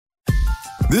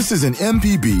This is an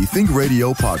MPB Think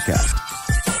Radio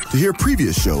podcast. To hear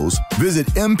previous shows, visit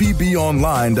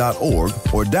mpbonline.org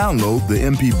or download the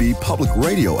MPB Public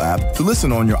Radio app to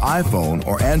listen on your iPhone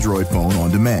or Android phone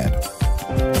on demand.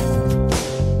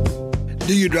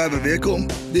 Do you drive a vehicle?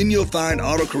 Then you'll find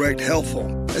AutoCorrect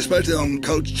helpful, especially on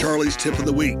Coach Charlie's Tip of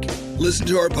the Week. Listen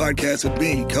to our podcast with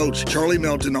me, Coach Charlie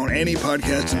Melton, on any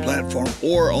podcasting platform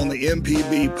or on the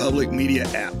MPB Public Media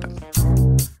app.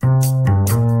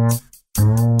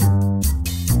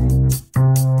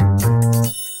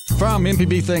 From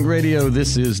MPB Think Radio,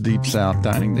 this is Deep South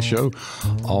Dining, the show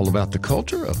all about the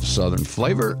culture of Southern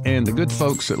flavor and the good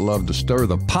folks that love to stir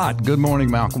the pot. Good morning,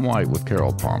 Malcolm White with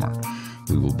Carol Palmer.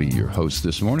 We will be your host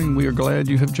this morning. We are glad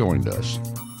you have joined us.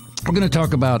 We're going to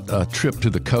talk about a trip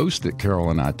to the coast that Carol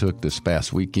and I took this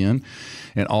past weekend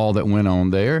and all that went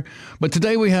on there. But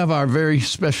today we have our very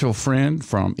special friend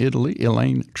from Italy,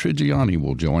 Elaine Trigiani,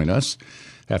 will join us.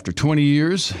 After 20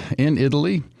 years in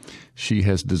Italy, she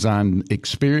has designed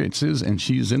experiences, and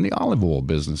she's in the olive oil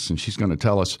business, and she's going to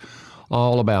tell us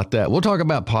all about that. We'll talk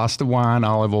about pasta, wine,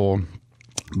 olive oil,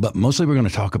 but mostly we're going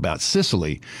to talk about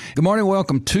Sicily. Good morning.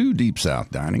 Welcome to Deep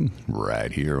South Dining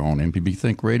right here on MPB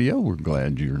Think Radio. We're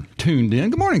glad you're tuned in.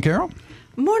 Good morning, Carol.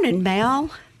 Morning,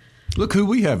 Mal. Look who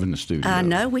we have in the studio. I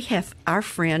know. We have our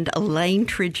friend Elaine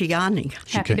Trigiani.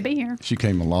 Happy to be here. She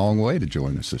came a long way to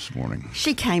join us this morning.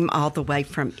 She came all the way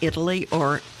from Italy,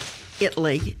 or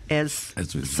Italy, as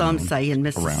some say in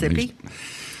Mississippi.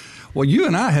 Well, you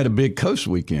and I had a big coast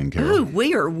weekend, Carol. Ooh,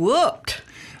 we are whooped.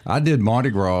 I did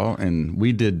Mardi Gras, and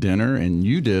we did dinner, and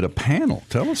you did a panel.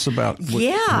 Tell us about what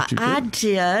you did. I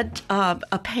did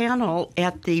a panel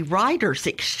at the Writers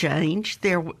Exchange.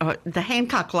 The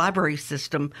Hancock Library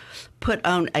System put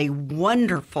on a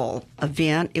wonderful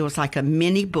event. It was like a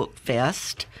mini book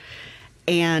fest,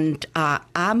 and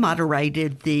I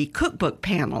moderated the cookbook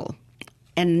panel.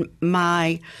 And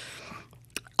my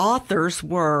authors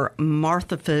were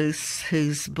Martha Foose,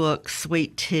 whose book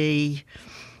Sweet Tea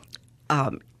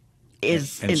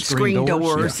is in Screen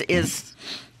Doors is,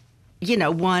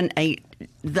 won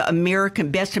the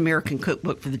Best American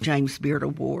Cookbook for the James Beard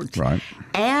Awards. Right.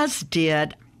 As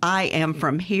did I Am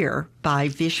From Here by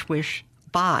Vishwish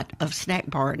Bhatt of Snack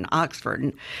Bar in Oxford.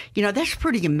 And, that's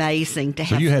pretty amazing to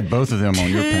have. So you had both of them on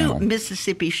your panel. Two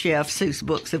Mississippi chefs whose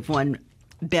books have won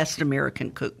Best American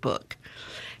Cookbook.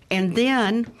 And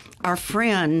then our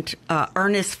friend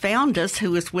Ernest Foundas,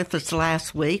 who was with us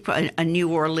last week, a New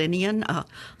Orleanian, a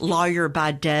lawyer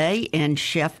by day and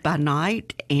chef by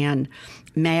night, and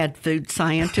mad food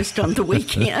scientist on the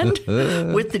weekend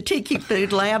with the Tiki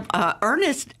Food Lab.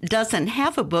 Ernest doesn't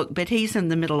have a book, but he's in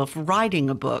the middle of writing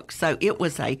a book. So it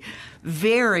was a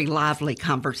very lively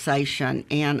conversation,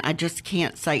 and I just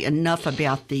can't say enough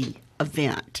about the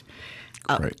event.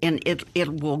 And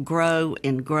it will grow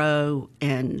and grow,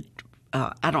 and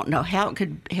I don't know how it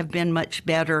could have been much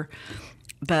better,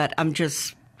 but I'm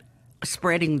just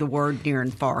spreading the word near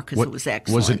and far because it was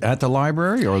excellent. Was it at the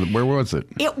library, or where was it?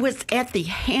 It was at the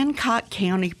Hancock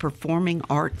County Performing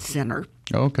Arts Center.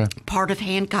 Oh, okay. Part of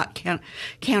Hancock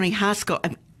County High School.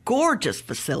 A gorgeous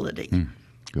facility.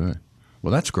 Good.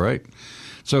 Well, that's great.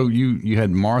 So you had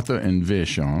Martha and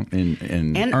Vish on,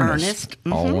 and Ernest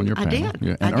all on your panel. I did.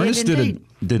 Yeah. And Ernest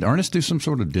did Ernest do some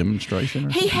sort of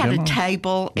demonstration? He had a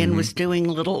table and was doing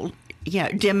little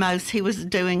demos. He was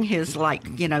doing his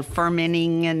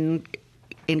fermenting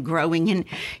and growing. And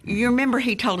you remember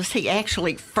he told us he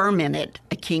actually fermented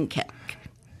a king cake.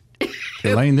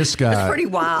 Elaine, this guy pretty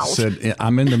wild. Said,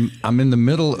 I'm in the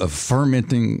middle of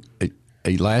fermenting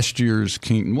a last year's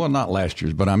king, well, not last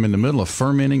year's, but I'm in the middle of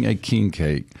fermenting a king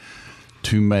cake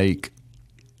to make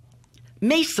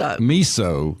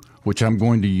miso, which I'm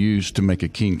going to use to make a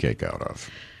king cake out of.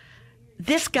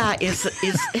 This guy is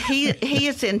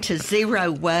into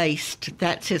zero waste.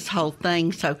 That's his whole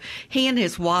thing. So he and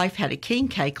his wife had a king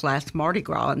cake last Mardi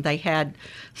Gras, and they had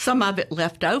some of it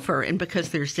left over. And because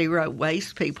they're zero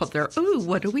waste people, they're,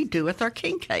 what do we do with our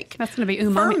king cake? That's going to be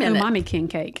umami king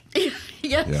cake.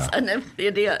 Yes, I know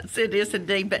it is. It is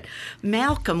indeed. But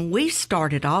Malcolm, we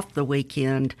started off the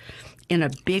weekend in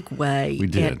a big way. We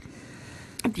did.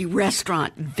 At the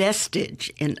restaurant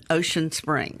Vestige in Ocean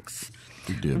Springs.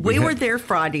 We were there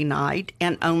Friday night,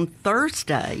 and on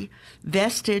Thursday,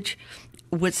 Vestige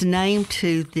was named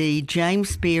to the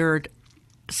James Beard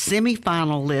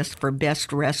semifinal list for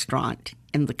best restaurant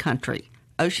in the country,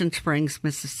 Ocean Springs,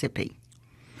 Mississippi.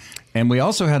 And we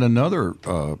also had another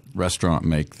restaurant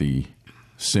make the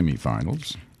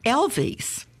semifinals.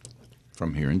 Elvies.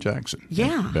 From here in Jackson.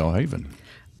 Yeah. Belhaven.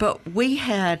 But we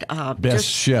had... Best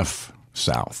Chef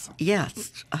South.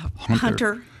 Yes.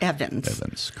 Hunter Evans.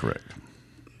 Evans, correct.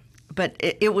 but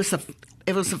it was a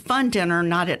fun dinner,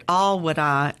 not at all what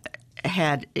I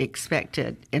had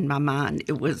expected in my mind.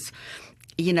 It was,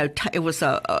 it was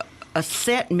a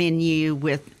set menu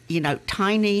with,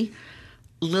 tiny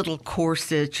little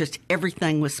courses. Just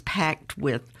everything was packed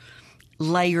with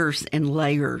layers and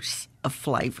layers of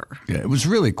flavor. Yeah, it was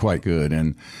really quite good,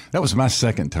 and that was my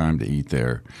second time to eat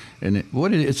there. And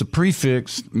it's a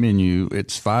prefixed menu.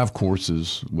 It's 5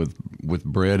 courses with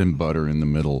bread and butter in the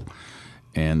middle,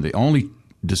 and the only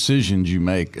decisions you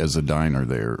make as a diner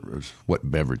there is what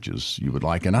beverages you would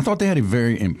like. And I thought they had a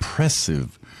very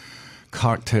impressive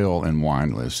cocktail and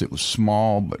wine list. It was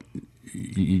small, but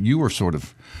you were sort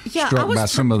of struck by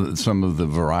some of the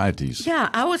varieties.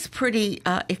 Yeah, I was pretty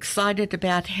excited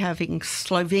about having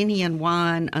Slovenian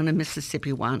wine on a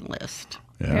Mississippi wine list.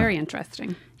 Yeah. Very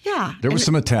interesting. Yeah. There were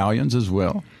some Italians as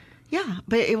well. Yeah,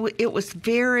 but it was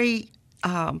very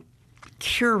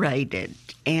curated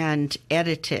and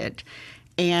edited.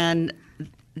 And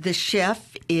the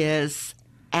chef is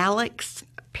Alex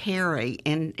Perry,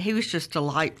 and he was just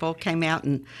delightful. Came out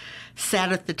and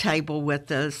sat at the table with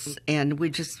us, and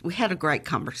we had a great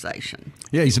conversation.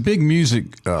 Yeah, he's a big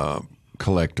music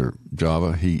collector,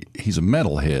 Java. He's a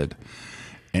metalhead,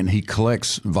 and he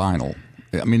collects vinyl.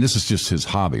 I mean, this is just his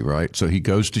hobby, right? So he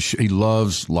goes to he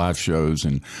loves live shows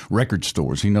and record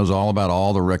stores. He knows all about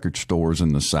all the record stores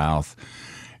in the South.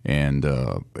 And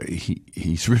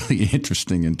he's really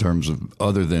interesting in terms of,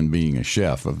 other than being a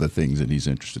chef, of the things that he's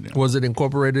interested in. Was it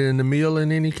incorporated in the meal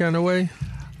in any kind of way?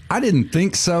 I didn't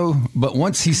think so, but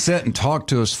once he sat and talked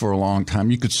to us for a long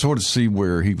time, you could sort of see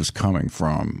where he was coming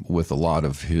from with a lot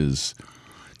of his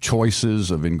choices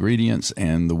of ingredients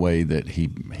and the way that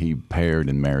he paired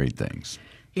and married things.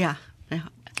 Yeah.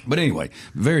 But anyway,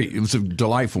 it was a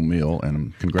delightful meal,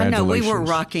 and congratulations. I know, we were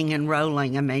rocking and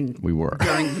rolling. I mean, we were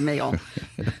during the meal.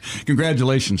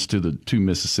 Congratulations to the 2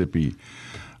 Mississippi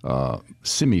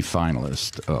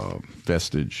semifinalists,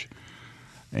 Vestige,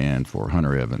 and for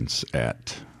Hunter Evans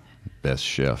at Best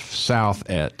Chef South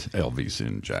at Elvy's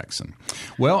in Jackson.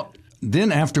 Well,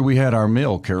 then after we had our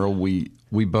meal, Carol, we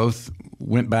both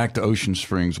went back to Ocean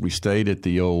Springs. We stayed at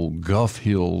the old Guff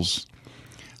Hills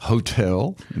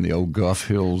Hotel in the old Guff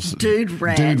Hills Dude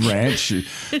Ranch,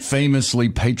 famously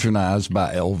patronized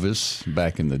by Elvis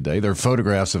back in the day. There are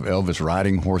photographs of Elvis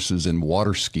riding horses and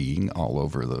water skiing all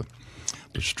over the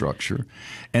structure.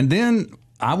 And then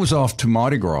I was off to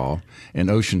Mardi Gras in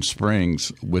Ocean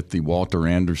Springs with the Walter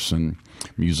Anderson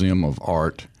Museum of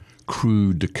Art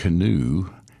Crew de Canoe,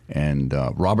 and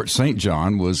Robert St.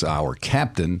 John was our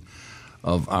captain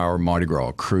of our Mardi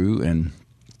Gras crew, and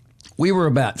we were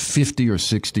about 50 or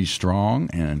 60 strong,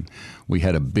 and we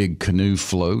had a big canoe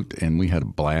float, and we had a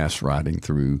blast riding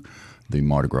through the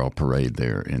Mardi Gras parade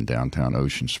there in downtown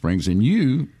Ocean Springs. And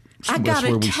I got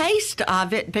a taste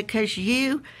of it because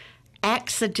you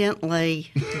accidentally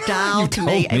dialed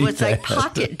me. It was a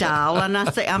pocket dial, and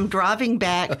I say, I'm driving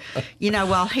back,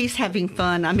 while he's having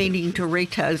fun. I'm eating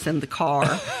Doritos in the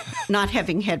car, not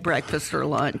having had breakfast or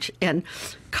lunch, and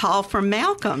call from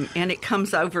Malcolm, and it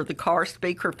comes over the car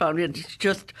speakerphone, and it's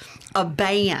just a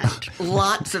band,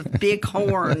 lots of big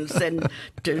horns, and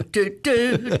do do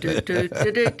do do do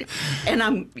do do, and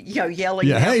I'm yelling.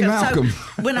 Yeah, hey Malcolm.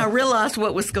 So when I realized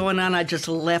what was going on, I just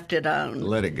left it on.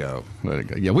 Let it go.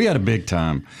 Yeah, we had a big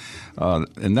time,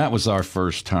 and that was our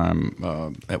first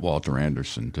time at Walter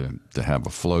Anderson to have a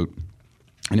float,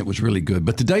 and it was really good.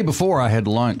 But the day before, I had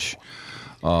lunch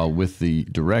with the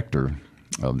director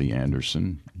of the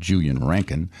Anderson, Julian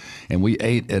Rankin, and we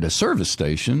ate at a service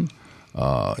station.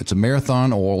 It's a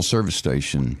Marathon Oil service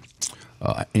station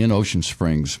in Ocean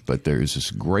Springs, but there is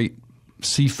this great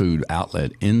seafood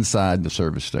outlet inside the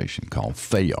service station called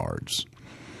Fayard's,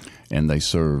 and they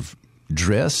serve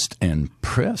dressed and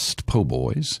pressed po'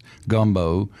 boys,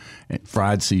 gumbo, and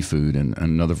fried seafood, and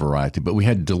another variety. But we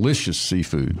had delicious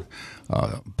seafood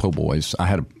po' boys. I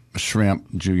had a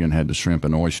shrimp. Julian had the shrimp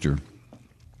and oyster.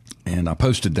 And I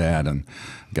posted that and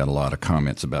got a lot of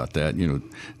comments about that.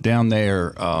 Down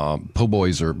there, po'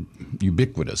 boys are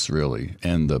ubiquitous, really.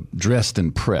 And the dressed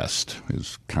and pressed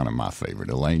is kind of my favorite.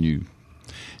 Elaine,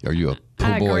 are you a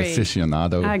po' boy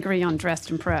aficionado? I agree on dressed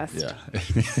and pressed. Yeah.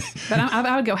 But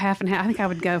I would go half and half. I think I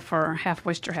would go for half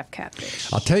oyster, half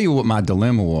catfish. I'll tell you what my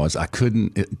dilemma was.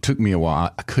 It took me a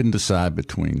while. I couldn't decide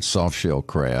between soft shell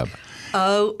crab.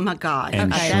 Oh, my God.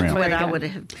 And shrimp. That's what I would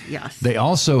have, yes. They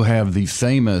also have the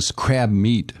famous crab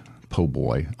meat po'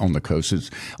 boy on the coast.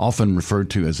 It's often referred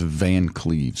to as a Van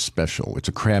Cleve special. It's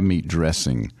a crab meat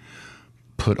dressing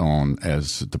put on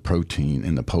as the protein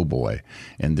in the po' boy,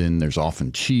 and then there's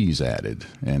often cheese added.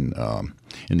 And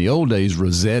in the old days,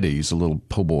 Rossetti's, a little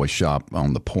po' boy shop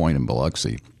on the point in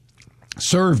Biloxi,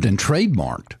 served and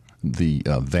trademarked the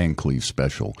Van Cleve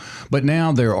special. But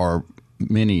now there are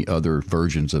many other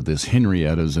versions of this.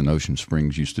 Henrietta's in Ocean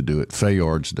Springs used to do it.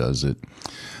 Fayard's does it.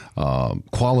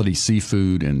 Quality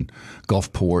Seafood in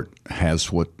Gulfport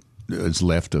has what is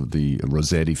left of the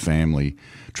Rossetti family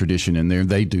tradition in there.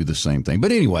 They do the same thing.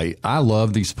 But anyway, I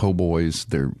love these po' boys.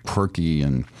 They're quirky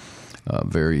and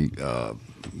very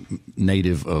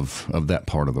native of that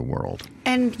part of the world.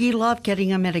 And you love getting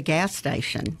them at a gas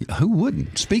station. Who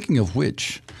wouldn't? Speaking of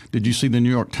which, did you see the New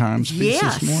York Times piece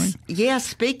this morning? Yes.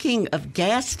 Speaking of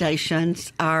gas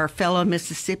stations, our fellow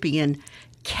Mississippian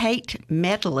Kate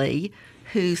Medley,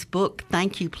 whose book,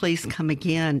 Thank You, Please Come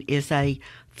Again, is a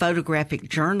photographic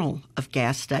journal of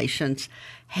gas stations,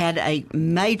 had a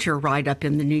major write-up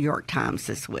in the New York Times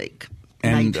this week.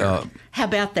 And how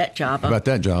about that,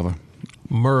 Java?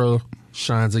 Merle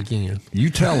shines again. You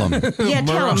tell them. Yeah,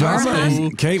 tell them. Java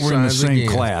and Kate were in the same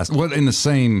class. What, in the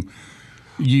same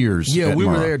years? Yeah, we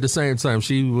were Merle. there at the same time.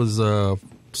 She was a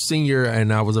senior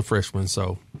and I was a freshman,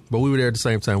 but we were there at the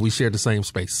same time. We shared the same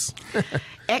space.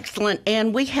 Excellent.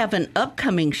 And we have an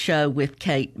upcoming show with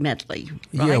Kate Medley,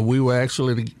 right? Yeah, we were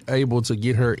actually able to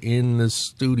get her in the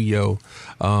studio,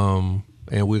 and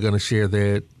we're going to share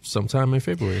that sometime in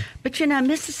February. But,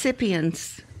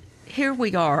 Mississippians, here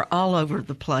we are all over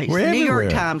the place. We're New everywhere.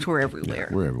 York Times, we're everywhere.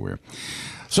 We're everywhere.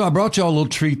 So I brought y'all a little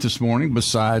treat this morning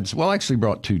besides, well, I actually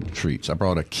brought two treats. I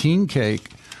brought a king cake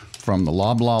from the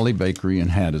Loblolly Bakery in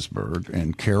Hattiesburg.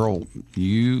 And Carol,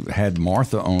 you had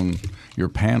Martha on your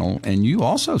panel, and you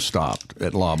also stopped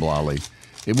at Loblolly.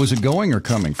 Was it going or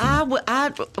coming from?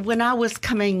 When I was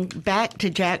coming back to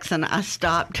Jackson, I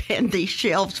stopped, and the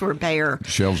shelves were bare.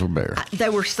 Shelves were bare. They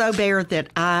were so bare that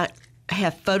I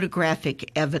have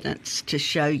photographic evidence to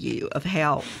show you of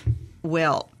how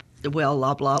well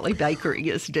Loblolly Bakery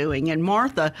is doing. And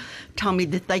Martha told me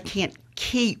that they can't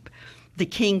keep the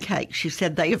king cake. She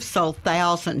said they have sold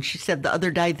thousands. She said the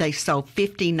other day they sold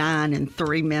 59 in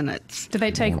 3 minutes. Do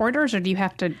they take orders, or do you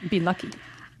have to be lucky?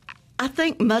 I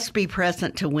think must be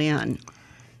present to win.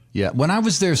 Yeah. When I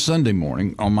was there Sunday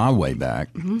morning on my way back,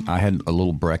 I had a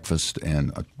little breakfast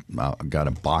and I got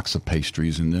a box of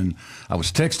pastries. And then I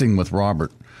was texting with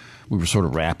Robert. We were sort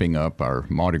of wrapping up our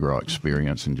Mardi Gras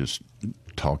experience and just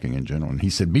talking in general. And he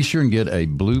said, be sure and get a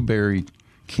blueberry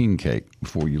king cake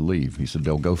before you leave. He said,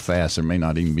 they'll go fast. There may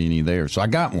not even be any there. So I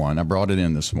got one. I brought it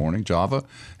in this morning. Java,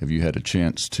 have you had a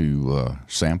chance to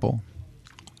sample?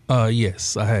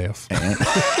 Yes, I have.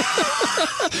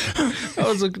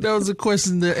 That was a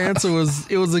question. The answer was,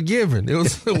 it was a given. It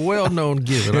was a well-known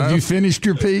given. Have you finished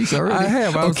your piece already? I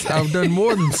have. I've done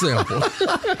more than sample.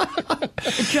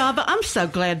 Java, I'm so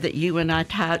glad that you and I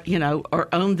are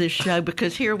on this show,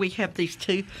 because here we have these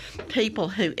two people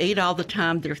who eat all the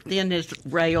time. They're thin as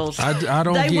rails. I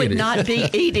don't They get would it. not be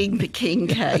eating the king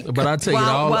cake. But I take it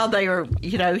all. While they are,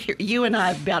 you and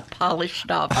I about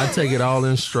polished off. I take it all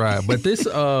in stride. But this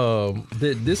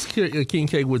king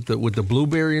cake with the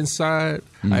blueberry inside,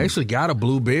 I actually got a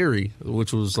blueberry,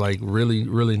 which was like really,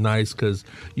 really nice, because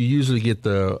you usually get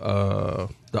the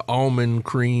almond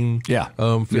cream feeling. Yeah,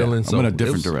 so I'm in a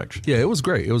different direction. Yeah, it was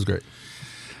great. It was great.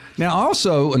 Now,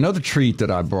 also, another treat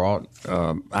that I brought,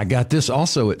 I got this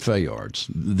also at Fayard's.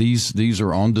 These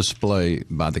are on display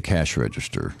by the cash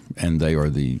register, and they are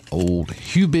the old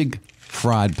Hubig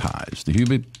fried pies, the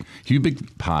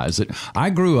Hubig pies that I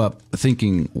grew up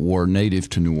thinking were native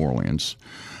to New Orleans.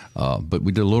 But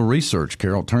we did a little research,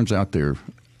 Carol. It turns out they're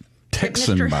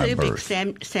Texan Mr. by Hubig,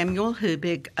 birth. Samuel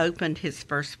Hubig opened his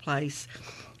first place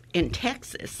in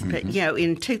Texas. But,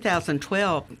 in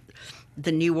 2012,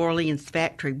 the New Orleans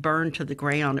factory burned to the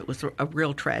ground. It was a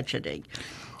real tragedy.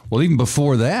 Well, even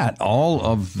before that, all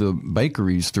of the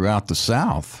bakeries throughout the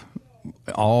South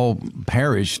all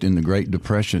perished in the Great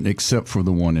Depression except for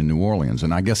the one in New Orleans.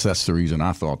 And I guess that's the reason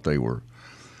I thought they were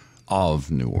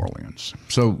of New Orleans.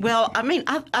 So, well, I mean,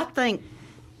 I think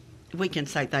we can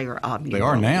say they are of New now.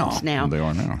 Orleans now. They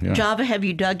are now, yeah. Java, have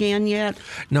you dug in yet?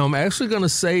 No, I'm actually going to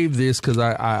save this because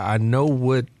I know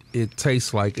what it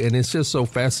tastes like. And it's just so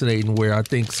fascinating where I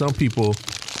think some people,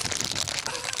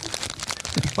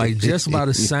 like just by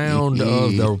the sound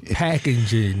of the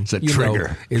packaging, it's a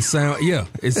trigger. It's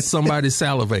somebody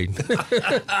salivating.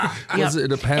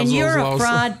 And you're a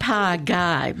fried pie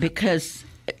guy because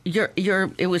your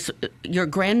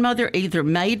grandmother either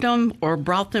made them or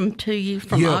brought them to you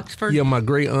from Oxford? Yeah, my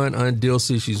great aunt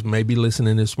Dilsey, she's maybe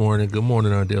listening this morning. Good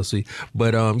morning, Aunt Dilsey.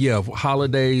 But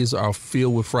holidays are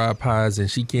filled with fried pies,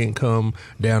 and she can't come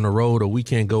down the road or we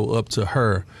can't go up to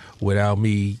her without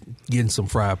me getting some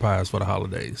fried pies for the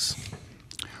holidays.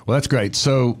 Well, that's great.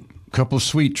 So couple of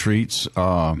sweet treats.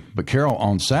 But Carol,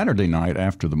 on Saturday night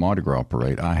after the Mardi Gras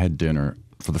parade, I had dinner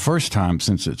for the first time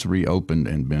since it's reopened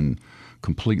and been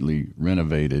completely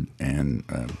renovated and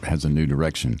has a new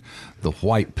direction. The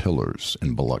White Pillars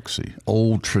in Biloxi,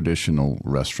 old traditional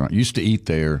restaurant. Used to eat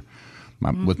there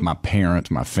with my parents,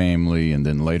 my family, and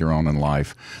then later on in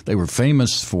life. They were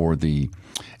famous for the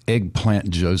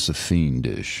eggplant Josephine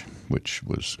dish, which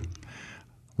was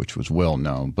well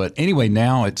known. But anyway,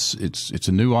 now it's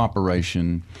a new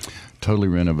operation, totally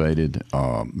renovated,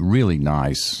 really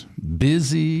nice,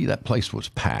 busy. That place was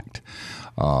packed.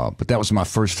 But that was my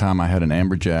first time I had an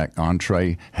amberjack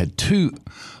entree. Had two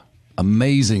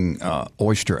amazing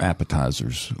oyster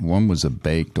appetizers. One was a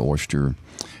baked oyster,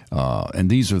 and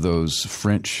these are those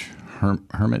French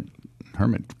hermit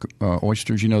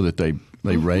oysters, that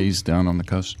they raise down on the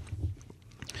coast.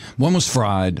 One was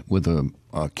fried with a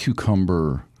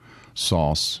cucumber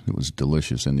sauce. It was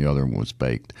delicious, and the other one was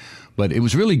baked. But it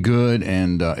was really good,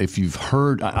 and if you've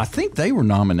heard, I think they were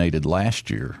nominated last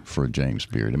year for a James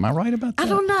Beard. Am I right about that? I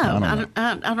don't know.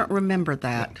 I don't remember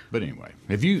that. But anyway,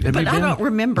 have you But been? I don't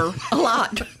remember a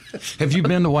lot. Have you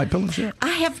been to White Pillars yet? I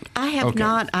have Okay.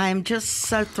 not. I am just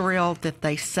so thrilled that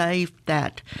they saved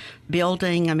that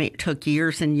building. I mean, it took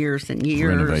years and years and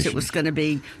years. Renovation. It was going to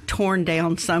be torn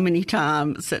down so many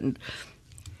times, and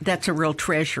that's a real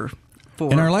treasure.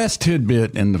 And our last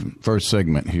tidbit in the first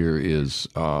segment here is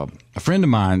a friend of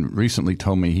mine recently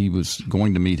told me he was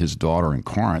going to meet his daughter in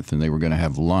Corinth, and they were going to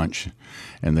have lunch,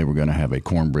 and they were going to have a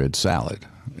cornbread salad.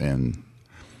 And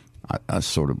I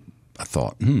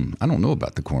thought, I don't know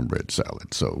about the cornbread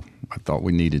salad, so I thought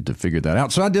we needed to figure that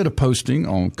out. So I did a posting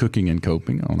on Cooking and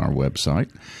Coping on our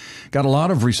website. Got a lot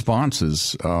of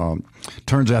responses.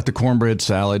 Turns out the cornbread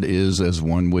salad is, as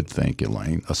one would think,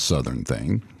 Elaine, a Southern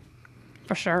thing.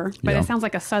 For sure. But Yeah. it sounds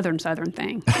like a southern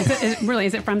thing.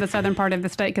 Is it from the southern part of the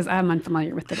state? Because I'm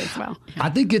unfamiliar with it as well. I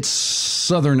think it's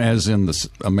Southern as in the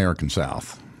American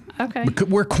South. Okay.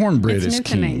 Where cornbread It's is new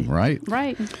to me. king, right?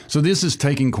 Right. So this is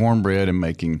taking cornbread and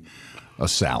making a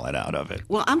salad out of it.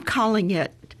 Well, I'm calling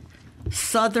it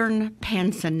Southern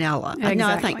Panzanella. I know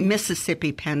I think Exactly.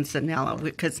 Mississippi Panzanella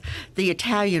because the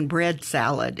Italian bread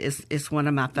salad is one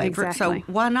of my favorites. Exactly.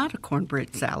 So why not a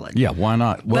cornbread salad? Yeah, why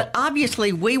not? Well, But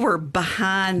obviously we were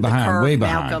behind the Behind, curve, way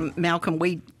behind. Malcolm,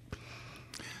 we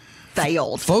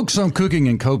failed. folks on Cooking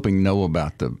and Coping know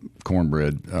about the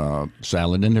cornbread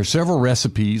salad, and there's several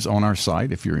recipes on our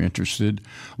site if you're interested.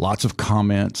 Lots of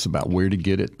comments about where to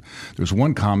get it. There's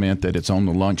one comment that it's on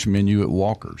the lunch menu at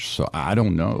Walker's, so I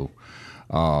don't know.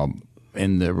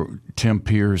 And Tim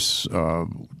Pierce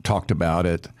talked about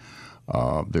it.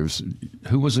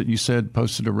 Who was it you said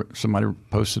somebody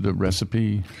posted a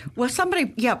recipe? Well,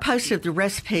 somebody, posted the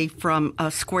recipe from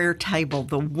Square Table,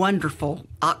 the wonderful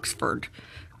Oxford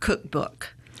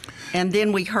cookbook. And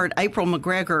then we heard April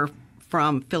McGregor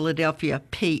from Philadelphia,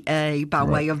 PA, by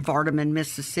way of Vardaman,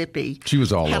 Mississippi. She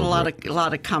was all had over a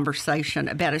lot of conversation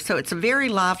about it. So it's a very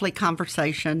lively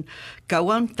conversation.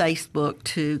 Go on Facebook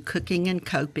to Cooking and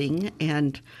Coping,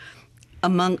 and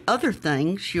among other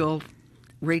things, you'll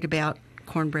read about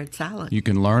cornbread salad. You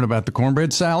can learn about the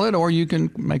cornbread salad, or you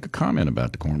can make a comment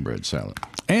about the cornbread salad.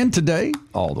 And today,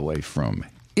 all the way from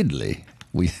Italy,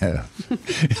 we have,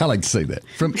 I like to say that,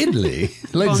 from Italy,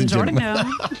 ladies and gentlemen,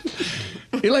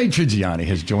 Elaine Trigiani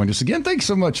has joined us again. Thanks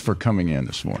so much for coming in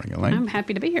this morning, Elaine. I'm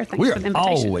happy to be here. Thanks We're for the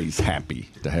invitation. always happy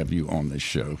to have you on this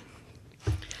show.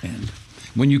 And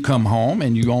when you come home,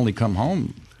 and you only come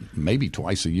home maybe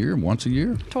twice a year, once a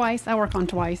year. Twice. I work on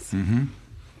twice. Mm-hmm.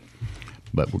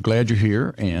 But we're glad you're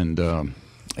here. And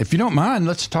if you don't mind,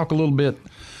 let's talk a little bit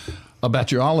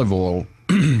about your olive oil.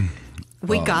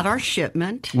 We got our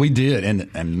shipment. We did.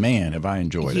 And man, have I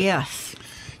enjoyed it. Yes.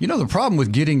 You know, the problem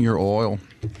with getting your oil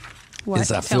What?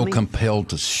 is I Tell feel me. compelled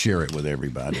to share it with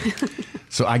everybody.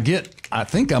 So I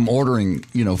think I'm ordering,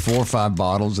 4 or 5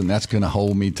 bottles, and that's going to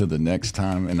hold me to the next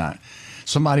time. And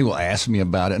somebody will ask me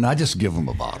about it, and I just give them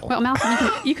a bottle. Well,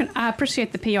 Malcolm, you can. I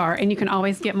appreciate the PR, and you can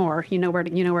always get more. You know where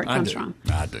it comes from.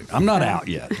 I do. I'm not out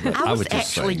yet. But I was just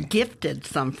actually saying. gifted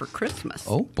some for Christmas.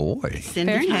 Oh, boy.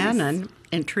 Cindy Very nice. Hannon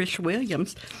and Trish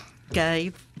Williams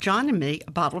gave John and me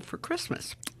a bottle for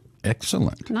Christmas.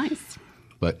 Excellent. Nice.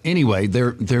 But anyway,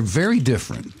 they're very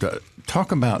different.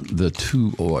 Talk about the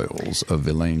 2 oils of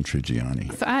Elaine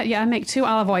Trigiani. So I make 2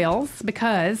 olive oils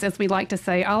because, as we like to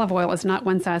say, olive oil is not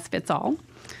one size fits all.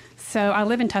 So I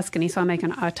live in Tuscany, so I make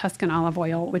a Tuscan olive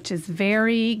oil, which is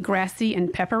very grassy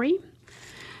and peppery.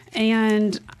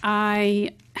 And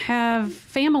I have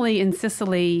family in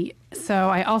Sicily, So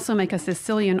I also make a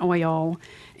Sicilian oil.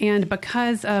 And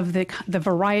because of the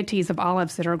varieties of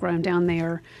olives that are grown down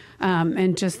there,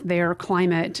 and just their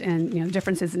climate and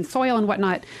differences in soil and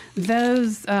whatnot,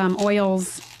 those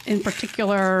oils in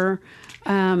particular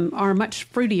are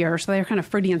much fruitier. So they're kind of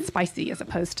fruity and spicy as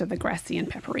opposed to the grassy and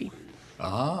peppery.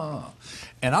 Ah,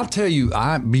 and I'll tell you,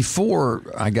 before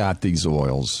I got these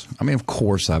oils, I mean, of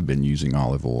course, I've been using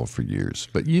olive oil for years,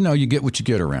 but you get what you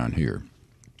get around here.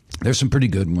 There's some pretty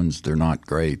good ones. They're not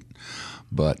great.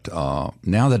 But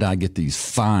now that I get these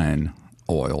fine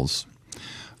oils,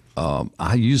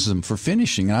 I use them for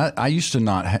finishing. I used to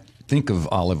not think of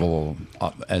olive oil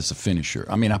as a finisher.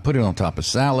 I mean, I put it on top of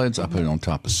salads. I put it on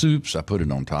top of soups. I put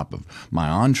it on top of my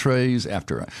entrees.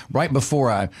 After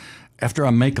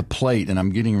I make a plate and I'm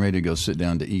getting ready to go sit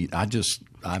down to eat,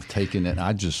 I've taken it.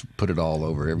 I just put it all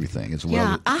over everything as well.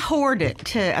 Yeah, I hoard it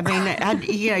too. I mean,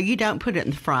 you don't put it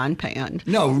in the frying pan.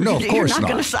 No, of course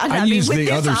not. I use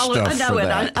the other stuff for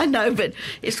that. I know, but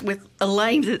it's with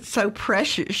Elaine that's so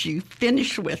precious. You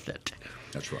finish with it.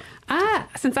 That's right.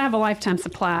 Since I have a lifetime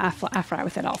supply, I fry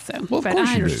with it also. Well, but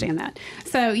I understand that.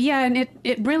 So, yeah, and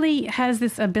it really has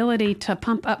this ability to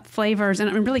pump up flavors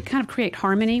and really kind of create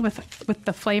harmony with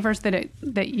the flavors that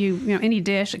any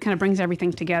dish. It kind of brings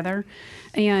everything together.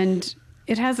 And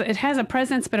it has a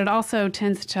presence, but it also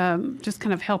tends to just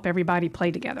kind of help everybody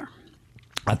play together.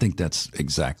 I think that's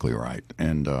exactly right.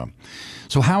 And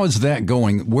so how is that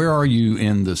going? Where are you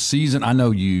in the season? I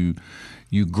know you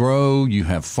grow, you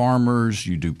have farmers,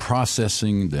 you do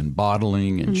processing, then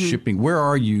bottling and shipping. Where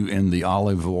are you in the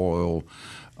olive oil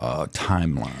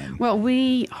timeline? Well,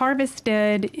 we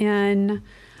harvested in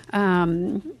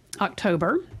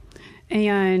October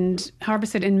and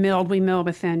harvested and milled. We mill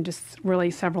within just really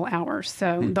several hours.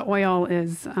 So the oil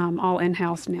is all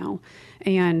in-house now.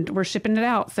 And we're shipping it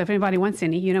out. So if anybody wants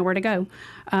any, you know where to go.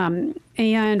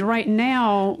 And right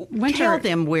now, winter... Tell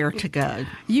them where to go.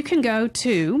 You can go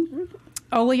to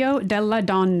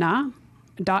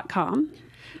oliodelladonna.com.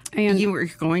 And you are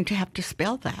going to have to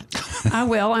spell that. I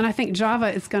will, and I think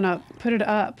Java is going to put it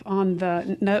up on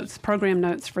the program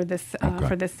notes for this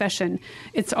for this session.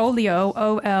 It's olio,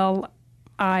 O-L-I-O,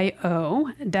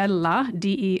 Della,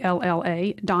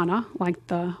 D-E-L-L-A, Donna, like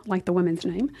the woman's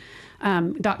name,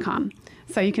 .com.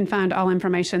 So you can find all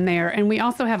information there. And we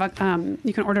also have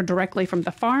you can order directly from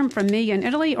the farm, from me in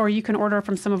Italy, or you can order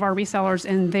from some of our resellers,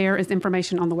 and there is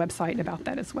information on the website about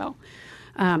that as well.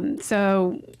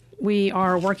 So we've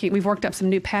worked up some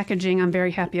new packaging I'm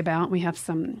very happy about. We have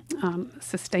some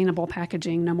sustainable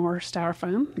packaging, no more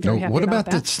styrofoam. What about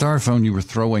that styrofoam you were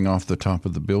throwing off the top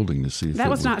of the building to see if that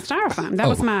was not styrofoam. That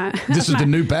was my... This is the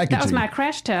new packaging. That was my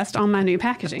crash test on my new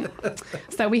packaging.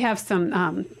 So we have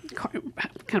some kind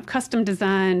of custom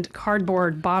designed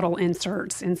cardboard bottle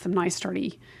inserts in some nice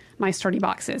sturdy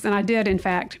boxes. And I did, in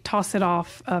fact, toss it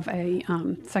off of a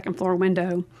second floor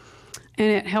window, and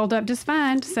it held up just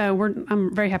fine. So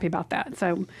I'm very happy about that.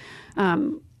 So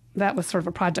that was sort of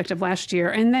a project of last year.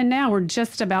 And then now we're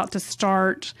just about to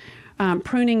start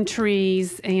pruning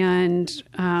trees and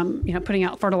putting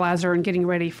out fertilizer and getting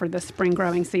ready for the spring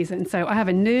growing season. So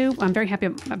I'm very happy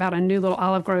about a new little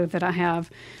olive grove that I have,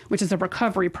 which is a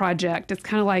recovery project. It's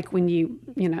kind of like when you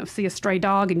see a stray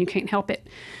dog and you can't help it.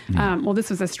 Well, this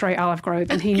was a stray olive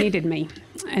grove, and he needed me.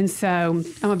 And so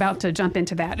I'm about to jump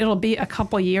into that. It'll be a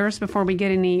couple years before we get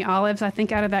any olives, I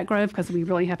think, out of that grove, because we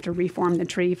really have to reform the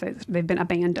tree if they've been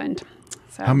abandoned.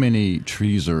 So, how many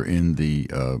trees are in the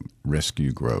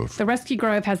rescue grove? The rescue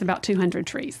grove has about 200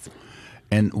 trees.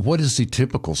 And what is the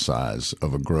typical size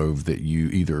of a grove that you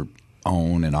either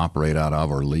own and operate out of,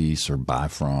 or lease, or buy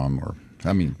from? Or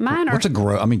what's a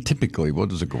grove? I mean, typically,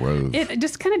 what is a grove? It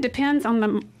just kind of depends on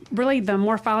the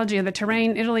morphology of the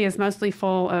terrain. Italy is mostly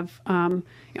full of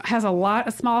has a lot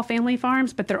of small family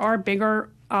farms, but there are bigger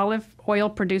olive oil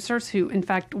producers who, in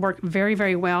fact, work very,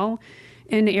 very well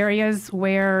in areas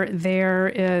where there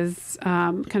is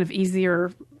kind of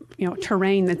easier,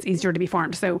 terrain that's easier to be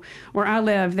farmed. So where I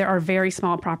live, there are very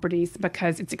small properties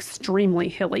because it's extremely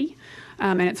hilly,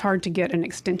 and it's hard to get an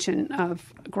extension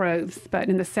of groves. But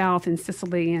in the south, in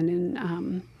Sicily and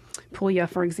in Puglia,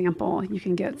 for example, you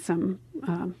can get some,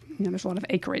 there's a lot of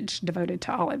acreage devoted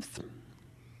to olives.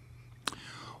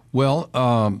 Well,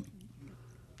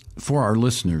 for our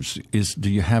listeners,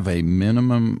 do you have a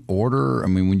minimum order? I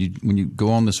mean, when you go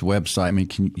on this website, I mean,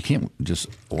 you can't just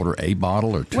order a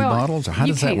bottle or two bottles? Or how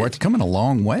does that work? It's coming a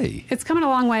long way. It's coming a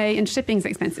long way, and shipping's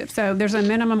expensive. So there's a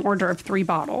minimum order of 3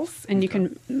 bottles, and you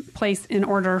can place an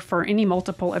order for any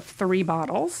multiple of 3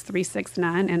 bottles, 3, 6,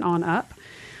 9, and on up.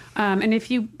 And if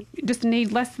you just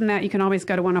need less than that, you can always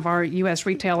go to one of our U.S.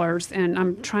 retailers. And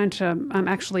I'm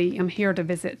here to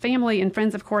visit family and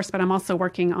friends, of course, but I'm also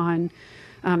working on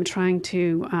trying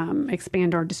to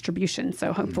expand our distribution.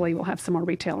 So hopefully we'll have some more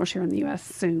retailers here in the U.S.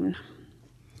 soon.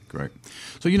 Great.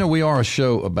 So, we are a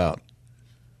show about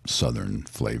Southern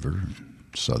flavor,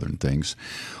 Southern things.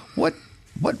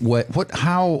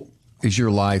 How is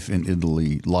your life in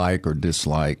Italy like or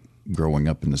dislike growing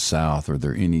up in the South? Are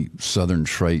there any Southern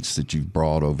traits that you've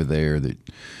brought over there that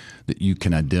you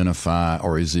can identify,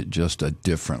 or is it just a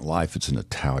different life? It's an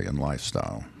Italian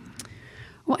lifestyle.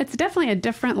 Well, it's definitely a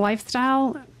different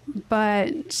lifestyle,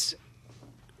 but,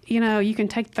 you can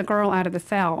take the girl out of the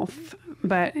South,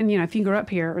 and if you grew up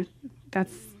here,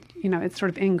 that's, it's sort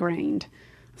of ingrained.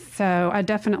 So I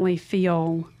definitely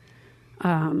feel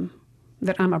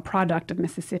that I'm a product of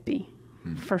Mississippi,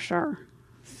 for sure.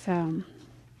 So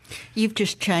you've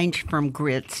just changed from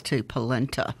grits to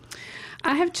polenta.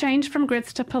 I have changed from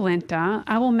grits to polenta.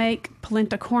 I will make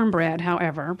polenta cornbread,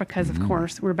 however, because, of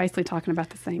course, we're basically talking about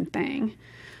the same thing.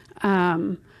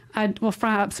 I will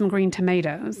fry up some green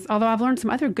tomatoes, although I've learned some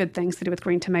other good things to do with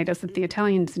green tomatoes that the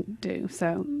Italians do.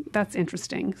 So that's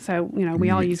interesting. So, we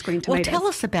all use green tomatoes. Well, tell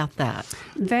us about that.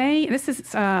 This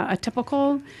is a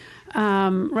typical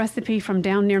recipe from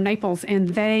down near Naples, and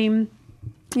they,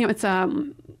 it's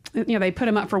they put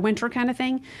them up for winter kind of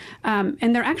thing,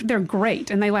 and they're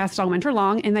great, and they last all winter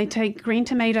long. And they take green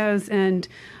tomatoes and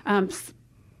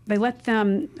they let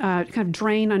them kind of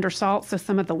drain under salt so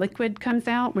some of the liquid comes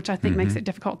out, which I think makes it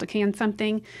difficult to can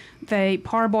something. They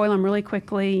parboil them really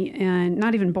quickly, and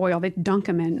not even boil. They dunk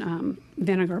them in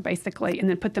vinegar, basically, and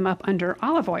then put them up under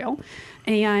olive oil.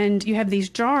 And you have these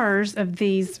jars of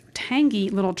these tangy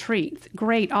little treats,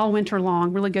 great all winter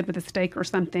long, really good with a steak or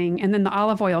something. And then the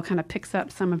olive oil kind of picks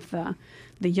up some of the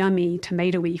yummy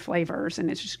tomatoey flavors, and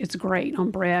it's great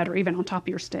on bread or even on top of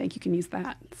your steak. You can use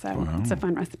that. So It's a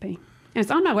fun recipe. And it's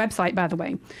on my website, by the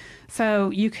way.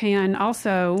 So you can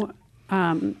also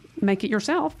make it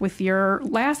yourself with your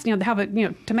last,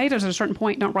 tomatoes at a certain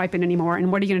point don't ripen anymore.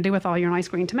 And what are you going to do with all your nice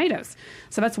green tomatoes?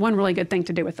 So that's one really good thing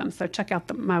to do with them. So check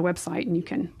out my website, and you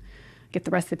can get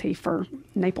the recipe for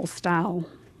Naples-style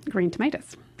green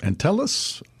tomatoes. And tell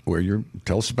us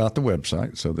about the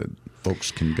website so that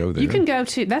folks can go there. You can go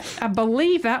to, I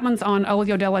believe that one's on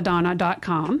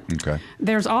oliodelladonna.com. Okay.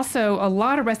 There's also a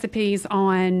lot of recipes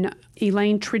on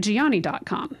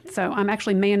ElaineTrigiani.com. So I'm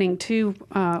actually manning two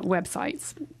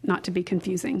websites, not to be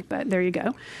confusing, but there you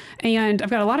go. And I've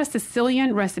got a lot of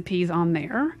Sicilian recipes on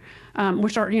there,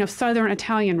 which are, Southern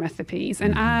Italian recipes.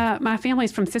 And my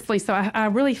family's from Sicily, so I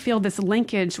really feel this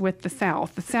linkage with the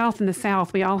South. The South and the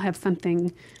South, we all have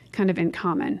something kind of in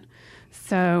common.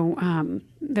 So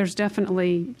there's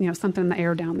definitely, something in the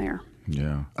air down there.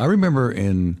 Yeah. I remember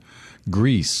in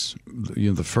Greece,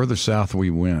 the further south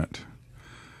we went,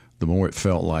 the more it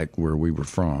felt like where we were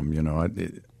from. I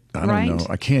don't know.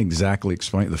 I can't exactly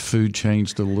explain it. The food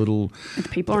changed a little. The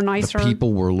people are nicer. The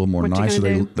people were a little more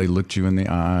nicer. They looked you in the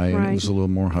eye, and it was a little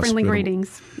more hospitable. Friendly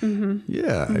greetings. Mm-hmm.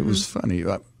 Yeah, it was funny.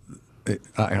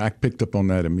 I picked up on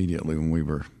that immediately when we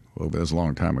were, that was a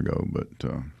long time ago, but...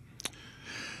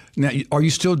 Now, are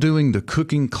you still doing the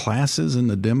cooking classes and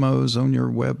the demos on your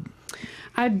websites?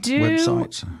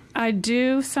 I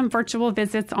do some virtual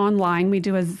visits online. We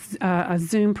do a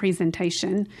Zoom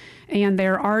presentation, and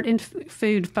they're art and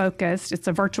food focused. It's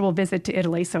a virtual visit to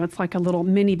Italy, so it's like a little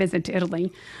mini visit to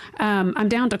Italy. I'm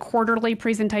down to quarterly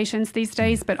presentations these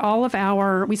days, but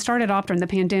we started off during the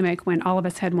pandemic when all of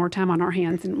us had more time on our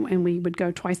hands, and we would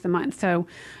go twice a month. So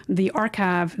the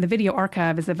video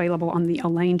archive is available on the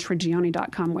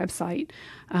ElaineTrigiani.com website.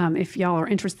 If y'all are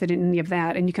interested in any of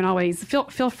that, and you can always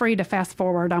feel free to fast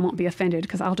forward. I won't be offended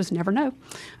because I'll just never know.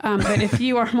 But if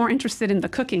you are more interested in the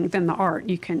cooking than the art,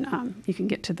 you can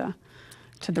get to the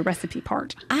recipe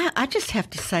part. I just have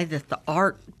to say that the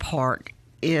art part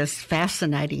is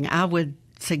fascinating. I would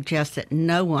suggest that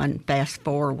no one fast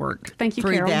forward through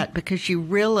Carol. that, because you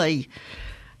really.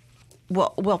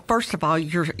 Well, first of all,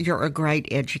 you're a great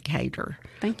educator.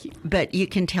 Thank you. But you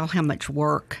can tell how much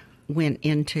work went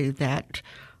into that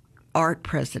art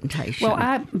presentation. Well,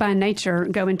 I, by nature,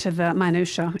 go into the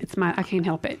minutia. I can't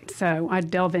help it. So I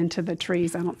delve into the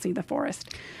trees. I don't see the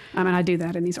forest. And I do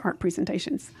that in these art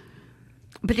presentations.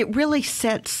 But it really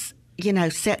sets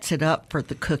it up for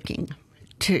the cooking,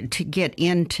 to get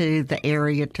into the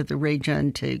area, to the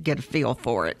region, to get a feel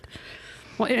for it.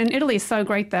 Well, and Italy is so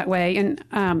great that way. And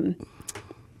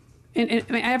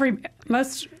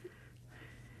most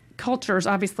cultures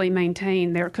obviously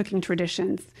maintain their cooking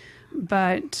traditions,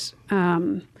 but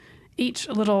each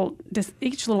little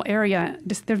area,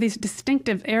 there are these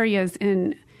distinctive areas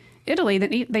in Italy,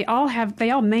 they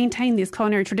all maintain these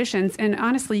culinary traditions, and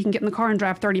honestly, you can get in the car and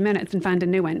drive 30 minutes and find a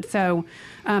new one. So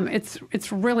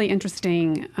it's really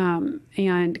interesting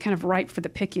and kind of ripe for the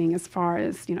picking as far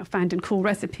as finding cool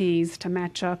recipes to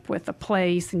match up with a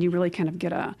place, and you really kind of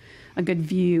get a good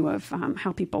view of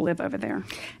how people live over there.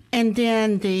 And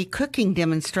then the cooking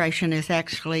demonstration is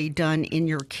actually done in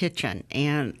your kitchen,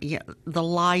 and the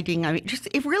lighting. I mean,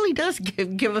 it really does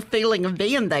give a feeling of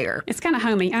being there. It's kind of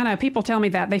homey. I know people tell me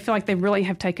that they feel like they really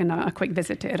have taken a quick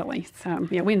visit to Italy. So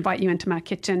we invite you into my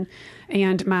kitchen,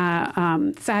 and my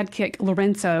sidekick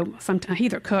Lorenzo. Sometimes he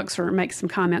either cooks or makes some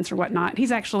comments or whatnot.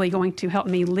 He's actually going to help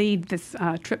me lead this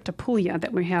trip to Puglia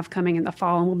that we have coming in the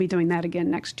fall, and we'll be doing that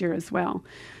again next year as well.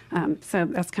 So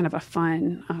that's kind of a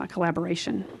fun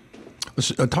collaboration.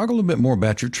 Talk a little bit more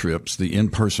about your trips, the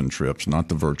in-person trips, not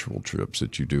the virtual trips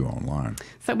that you do online.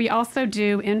 So we also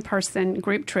do in-person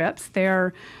group trips.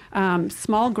 They're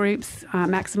small groups,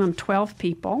 maximum 12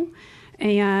 people.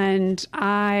 And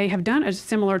I have done a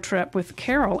similar trip with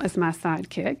Carol as my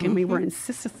sidekick, and we were in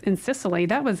Sicily.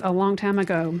 That was a long time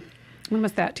ago. When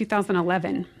was that?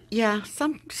 2011. Yeah,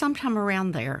 sometime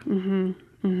around there.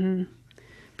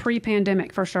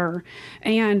 Pre-pandemic for sure.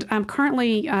 And I'm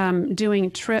currently doing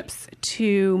trips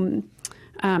to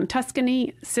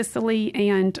Tuscany, Sicily,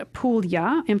 and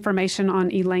Puglia. Information on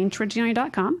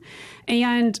ElaineTrigiani.com.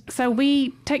 And so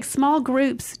we take small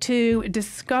groups to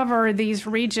discover these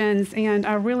regions, and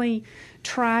I really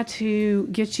try to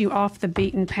get you off the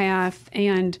beaten path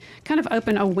and kind of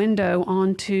open a window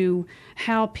onto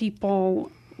how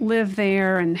people live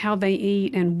there and how they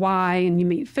eat and why. And you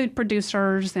meet food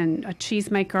producers and a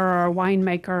cheesemaker or a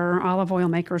winemaker, olive oil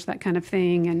makers, that kind of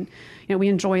thing. And we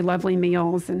enjoy lovely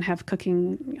meals and have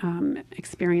cooking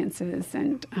experiences.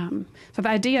 And so the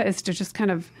idea is to just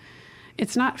kind of,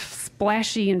 it's not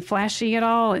splashy and flashy at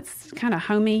all. It's kind of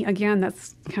homey. Again,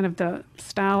 that's kind of the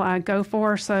style I go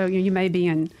for. So you may be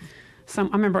in I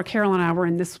remember Carol and I were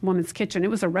in this woman's kitchen. It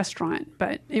was a restaurant,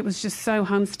 but it was just so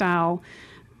home style.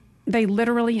 They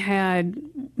literally had,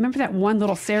 remember that one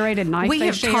little serrated knife we they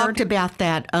have shared? talked about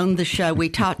that on the show.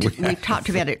 We've talked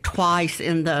about it twice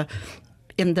in the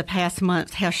past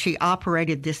months, how she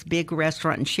operated this big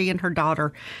restaurant, and she and her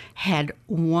daughter had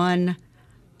one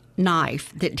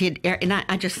knife that did, and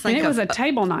I just think and it was a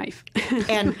table knife.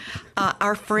 And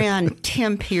our friend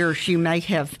Tim Pierce, you may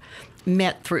have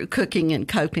met through Cooking and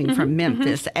Coping from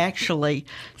Memphis, actually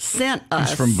sent us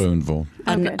He's from Boonville.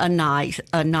 a knife.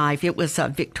 It was a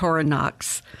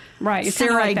Victorinox, right? It's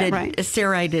serrated, like that, right?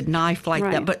 Serrated knife like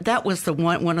right. that. But that was the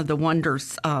one of the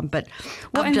wonders. But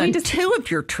I've done two of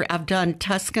your trips. I've done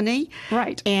Tuscany,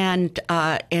 right, and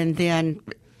then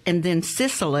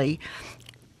Sicily.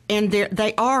 And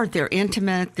they're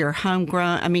intimate, they're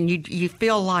homegrown. I mean, you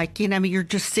feel like, you're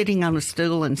just sitting on a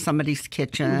stool in somebody's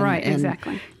kitchen. Right, and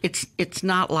exactly. It's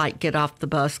not like get off the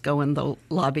bus, go in the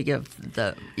lobby of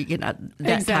the,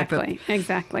 that type of.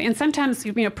 Exactly. And sometimes,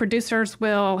 producers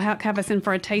will have us in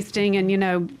for a tasting,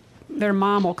 and, their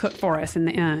mom will cook for us in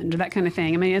the end, or that kind of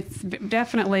thing. I mean, it's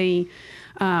definitely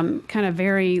kind of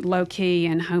very low-key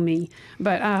and homey.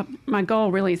 But my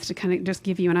goal really is to kind of just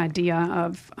give you an idea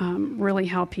of really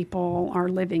how people are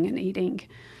living and eating.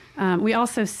 We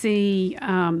also see,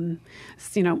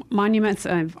 monuments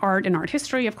of art and art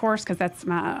history, of course, because that's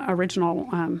my original,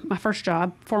 my first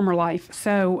job, former life.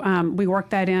 So we work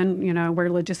that in, where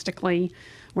it logistically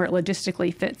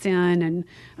fits in.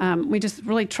 And we just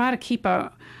really try to keep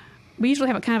we usually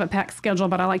have a kind of a packed schedule,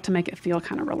 but I like to make it feel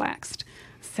kind of relaxed.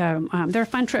 So they're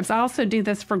fun trips. I also do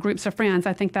this for groups of friends.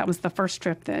 I think that was the first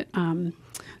trip that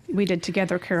we did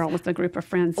together, Carol, with a group of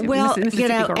friends. Well, Mississippi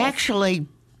Girls. actually,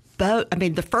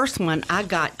 the first one, I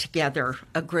got together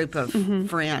a group of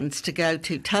friends to go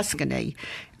to Tuscany.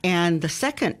 And the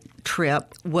second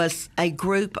trip was a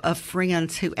group of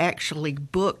friends who actually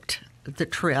booked the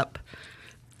trip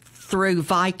through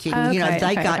Viking.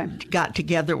 They got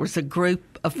together. It was a group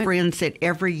of friends that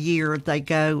every year they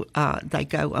go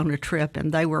on a trip,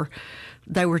 and they were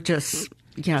just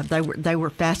they were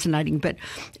fascinating. But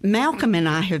Malcolm and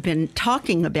I have been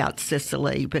talking about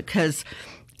Sicily because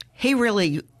he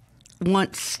really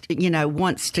wants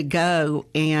to go,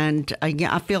 and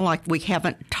I feel like we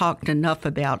haven't talked enough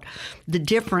about the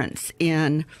difference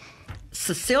in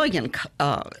Sicilian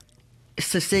food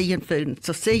and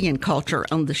Sicilian culture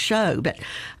on the show. But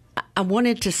I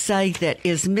wanted to say that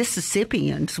as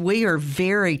Mississippians, we are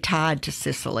very tied to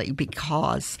Sicily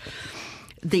because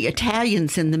the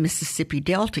Italians in the Mississippi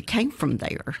Delta came from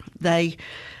there. They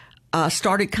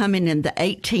started coming in the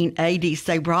 1880s.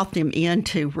 They brought them in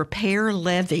to repair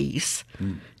levees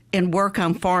and work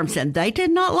on farms, and they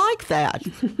did not like that.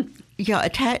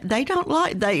 they don't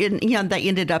like they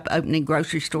ended up opening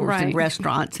grocery stores and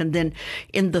restaurants, and then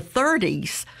in the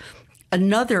 30s.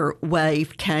 Another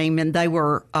wave came, and they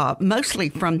were mostly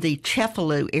from the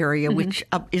Cefalù area, which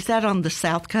is that on the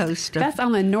south coast? That's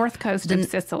on the north coast of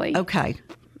Sicily. Okay.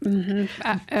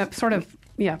 Sort of,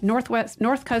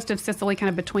 north coast of Sicily, kind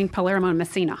of between Palermo and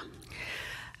Messina.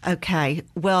 Okay.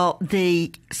 Well,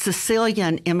 the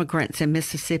Sicilian immigrants in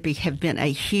Mississippi have been a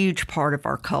huge part of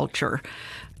our culture.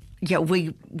 Yeah,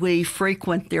 we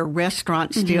frequent their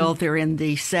restaurants still. They're in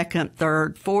the second,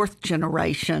 third, fourth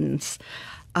generations.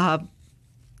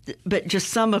 But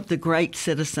just some of the great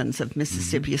citizens of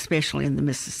Mississippi, especially in the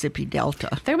Mississippi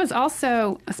Delta. There was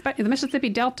also the Mississippi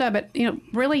Delta, but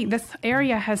really this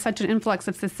area has such an influx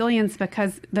of Sicilians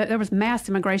because there was mass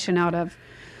immigration out of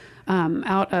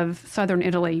southern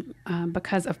Italy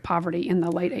because of poverty in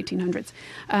the late 1800s.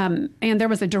 And there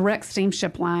was a direct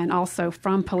steamship line also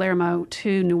from Palermo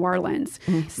to New Orleans.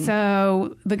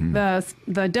 So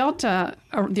the Delta,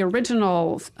 the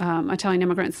original Italian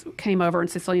immigrants came over and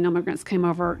Sicilian immigrants came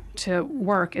over to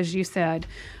work, as you said,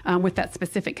 with that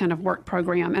specific kind of work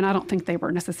program. And I don't think they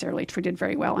were necessarily treated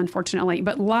very well, unfortunately.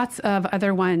 But lots of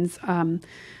other ones,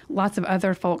 lots of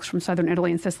other folks from southern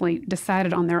Italy and Sicily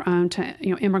decided on their own to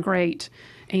immigrate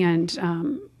and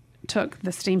took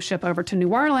the steamship over to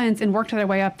New Orleans and worked their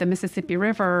way up the Mississippi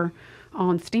River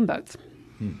on steamboats.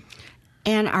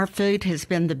 And our food has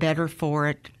been the better for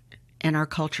it, and our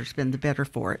culture's been the better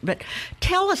for it. But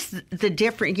tell us the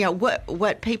different,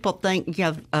 what people think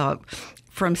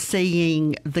from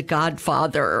seeing The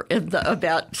Godfather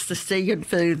about Sicilian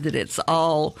food, that it's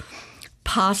all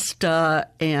pasta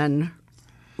and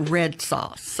red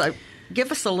sauce. So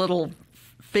give us a little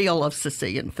feel of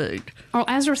Sicilian food. Well,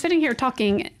 as we're sitting here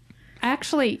talking,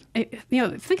 actually,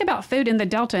 think about food in the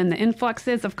Delta and the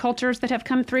influxes of cultures that have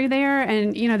come through there.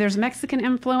 And, there's Mexican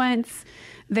influence,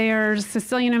 there's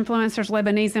Sicilian influence, there's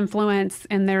Lebanese influence,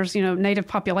 and there's, native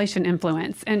population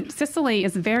influence. And Sicily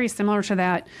is very similar to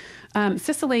that.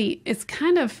 Sicily is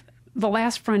kind of the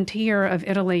last frontier of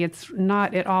Italy. It's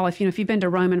not at all. If you've been to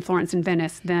Rome and Florence and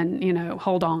Venice, then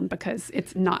hold on, because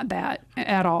it's not that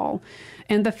at all.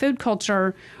 And the food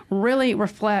culture really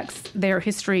reflects their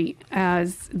history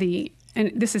as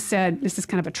and this is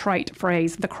kind of a trite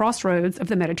phrase, the crossroads of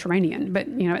the Mediterranean. But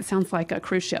it sounds like a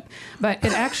cruise ship. But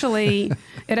it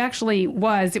actually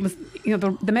was. It was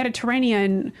the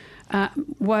Mediterranean.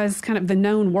 Was kind of the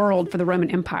known world for the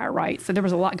Roman Empire, right? So there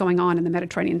was a lot going on in the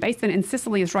Mediterranean basin, and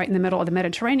Sicily is right in the middle of the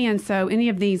Mediterranean. So any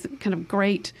of these kind of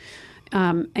great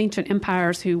ancient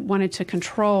empires who wanted to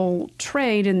control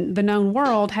trade in the known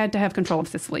world had to have control of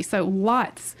Sicily. So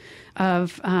lots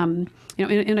of, in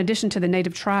addition to the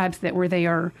native tribes that were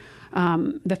there,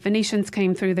 the Phoenicians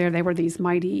came through there. They were these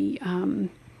mighty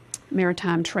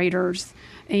maritime traders.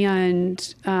 And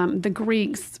the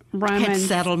Greeks, Romans, had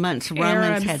settlements.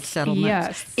 Romans had settlements.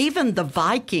 Yes. Even the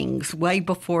Vikings, way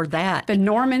before that. The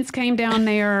Normans came down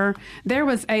there. There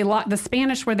was a lot. The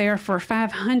Spanish were there for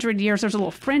 500 years. There's a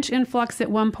little French influx at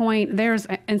one point.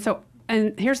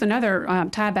 And here's another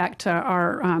tie back to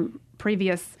our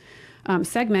previous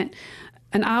segment.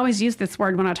 And I always use this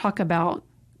word when I talk about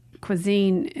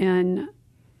cuisine in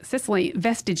Sicily,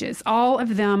 vestiges. All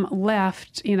of them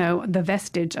left, the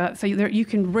vestige. So you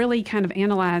can really kind of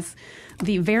analyze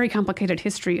the very complicated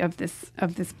history of this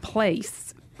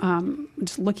place,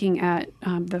 just looking at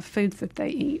the foods that they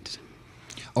eat.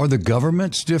 Are the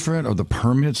governments different? Are the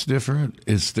permits different?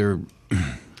 Is there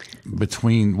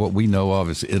between what we know of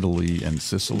as Italy and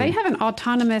Sicily? They have an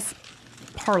autonomous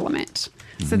parliament.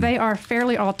 So they are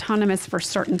fairly autonomous for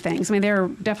certain things. I mean, they're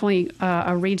definitely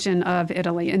a region of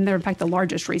Italy, and they're, in fact, the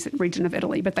largest region of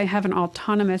Italy, but they have an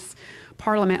autonomous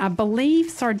parliament. I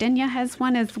believe Sardinia has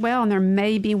one as well, and there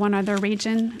may be one other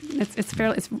region. It's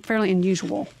fairly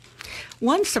unusual.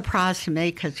 One surprise to me,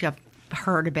 because I've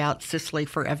heard about Sicily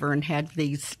forever and had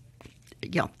these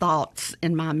thoughts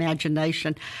in my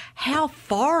imagination, how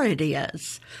far it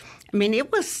is. I mean,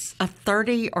 it was a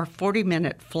 30 or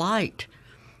 40-minute flight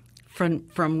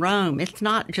from Rome. It's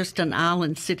not just an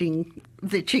island sitting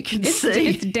that you can see.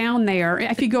 It's down there.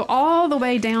 If you go all the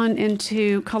way down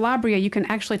into Calabria, you can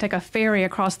actually take a ferry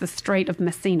across the Strait of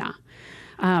Messina,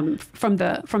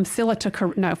 from Scylla to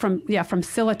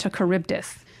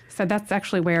Charybdis. So that's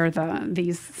actually where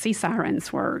these sea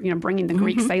sirens were, bringing the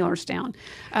Greek sailors down.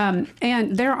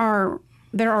 And there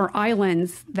are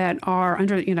islands that are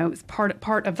under,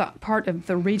 part of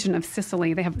the region of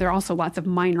Sicily. There are also lots of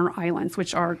minor islands,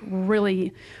 which are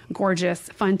really gorgeous,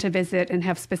 fun to visit, and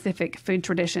have specific food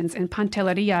traditions. And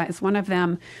Pantelleria is one of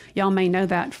them. Y'all may know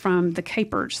that from the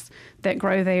capers that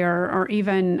grow there, or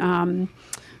even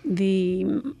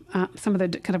some of the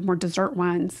kind of more dessert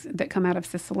wines that come out of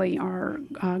Sicily are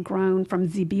grown from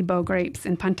Zebibo grapes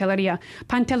in Pantelleria.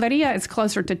 Pantelleria is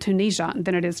closer to Tunisia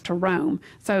than it is to Rome.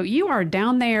 So you are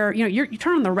down there, you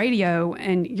turn on the radio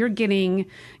and you're getting,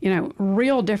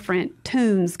 real different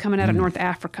tunes coming out of North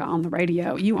Africa on the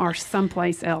radio. You are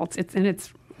someplace else.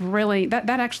 It's really, that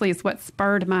actually is what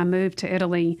spurred my move to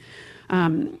Italy.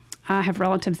 I have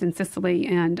relatives in Sicily,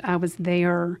 and I was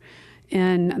there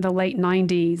in the late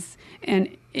 90s,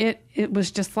 and it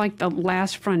was just like the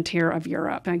last frontier of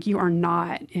Europe. Like, you are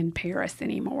not in Paris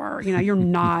anymore. You're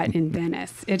not in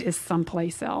Venice. It is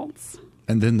someplace else.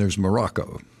 And then there's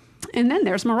Morocco.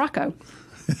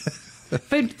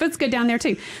 Food's good down there,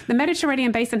 too. The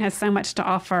Mediterranean basin has so much to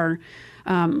offer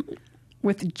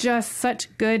with just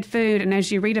such good food. And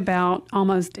as you read about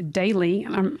almost daily,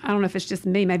 I don't know if it's just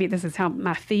me, maybe this is how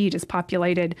my feed is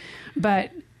populated, but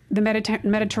the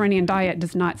Mediterranean diet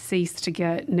does not cease to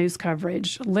get news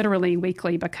coverage literally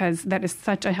weekly, because that is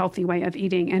such a healthy way of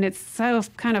eating. And it's so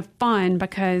kind of fun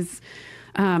because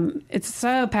it's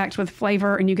so packed with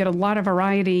flavor, and you get a lot of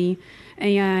variety,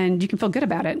 and you can feel good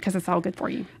about it because it's all good for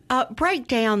you. Break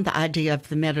down the idea of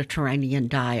the Mediterranean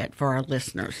diet for our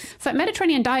listeners. So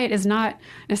Mediterranean diet is not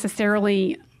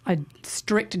necessarily a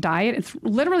strict diet. It's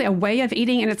literally a way of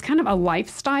eating, and it's kind of a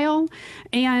lifestyle.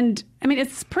 And I mean,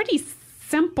 it's pretty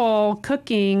simple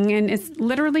cooking, and it's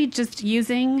literally just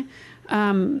using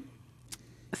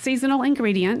seasonal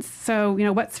ingredients.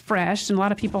 So, what's fresh, and a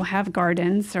lot of people have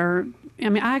gardens, or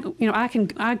I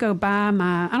go buy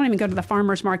I don't even go to the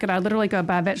farmer's market. I literally go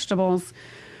buy vegetables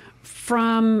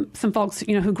from some folks,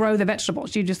 who grow the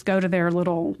vegetables. You just go to their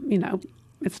little,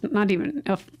 it's not even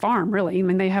a farm, really. I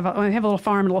mean, they have a little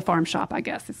farm, a little farm shop, I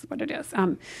guess is what it is.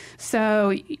 So,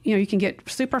 you can get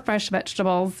super fresh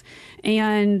vegetables,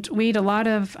 and we eat a lot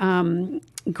of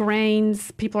grains.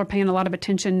 People are paying a lot of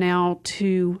attention now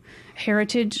to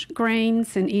heritage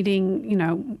grains and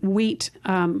eating, wheat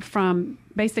from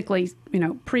basically,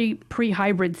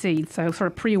 pre-hybrid seeds, so sort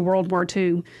of pre-World War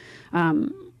II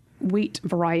wheat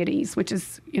varieties, which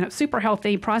is, super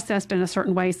healthy, processed in a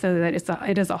certain way so that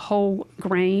it is a whole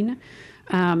grain,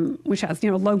 which has,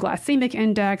 low glycemic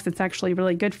index. It's actually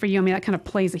really good for you. I mean, that kind of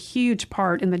plays a huge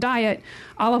part in the diet.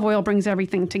 Olive oil brings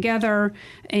everything together.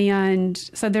 And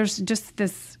so there's just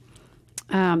this,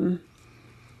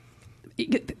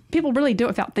 people really do it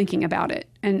without thinking about it.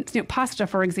 And pasta,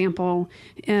 for example,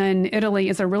 in Italy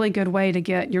is a really good way to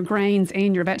get your grains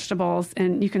and your vegetables,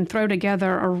 and you can throw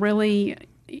together a really,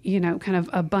 kind of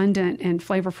abundant and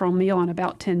flavorful meal in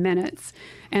about 10 minutes.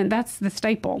 And that's the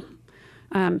staple.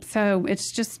 So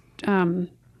it's just kind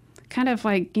of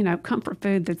like, comfort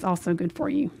food that's also good for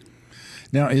you.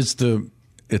 Now, is the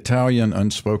Italian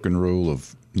unspoken rule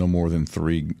of no more than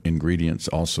 3 ingredients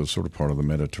also sort of part of the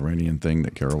Mediterranean thing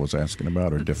that Carol was asking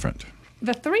about, or different?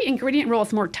 The 3 ingredient rule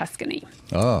is more Tuscany.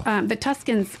 Oh. The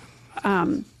Tuscans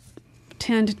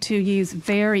tend to use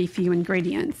very few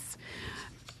ingredients.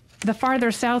 The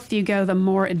farther south you go, the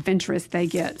more adventurous they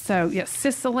get. So, yes,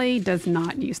 Sicily does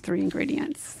not use 3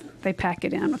 ingredients. They pack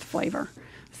it in with flavor.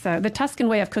 So the Tuscan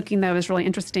way of cooking, though, is really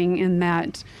interesting in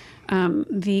that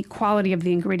the quality of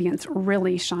the ingredients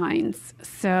really shines.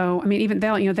 So, I mean, even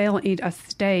they'll eat a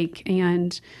steak,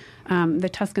 and the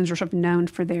Tuscans are sort of known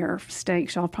for their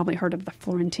steaks. Y'all have probably heard of the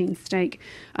Florentine steak,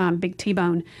 big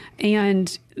T-bone.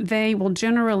 And they will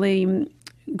generally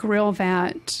grill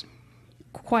that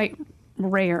quite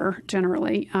rare,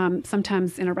 generally.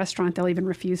 Sometimes in a restaurant, they'll even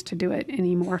refuse to do it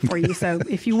anymore for you. So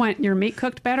if you want your meat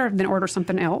cooked better, then order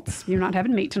something else. You're not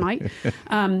having meat tonight.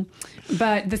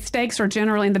 But the steaks are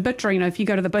generally, and the butcher, if you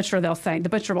go to the butcher, the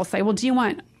butcher will say, well, do you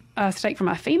want a steak from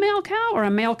a female cow or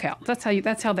a male cow? That's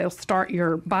how they'll start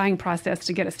your buying process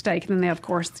to get a steak. And then they, of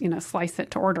course, slice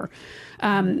it to order.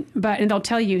 And they'll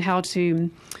tell you how to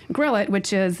grill it,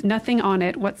 which is nothing on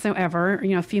it whatsoever,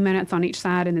 a few minutes on each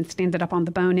side, and then stand it up on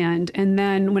the bone end. And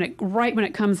then when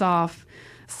it comes off,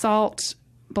 salt,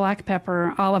 black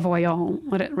pepper, olive oil,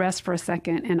 let it rest for a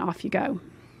second, and off you go.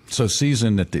 So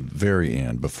season at the very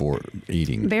end before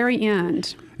eating. Very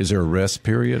end. Is there a rest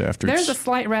period after? There's a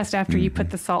slight rest after you put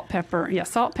the salt, pepper. Yeah,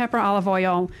 salt, pepper, olive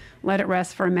oil, let it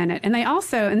rest for a minute. And they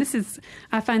also, and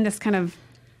I find this kind of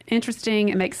interesting.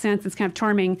 It makes sense. It's kind of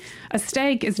charming. A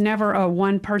steak is never a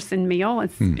one-person meal.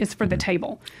 It's for the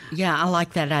table. Yeah, I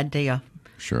like that idea.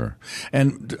 Sure.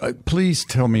 And please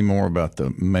tell me more about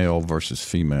the male versus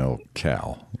female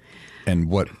cow and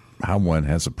how one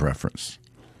has a preference.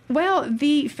 Well,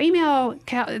 the female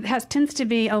cow tends to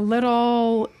be a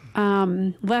little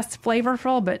less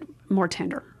flavorful, but more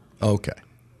tender. Okay.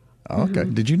 Okay.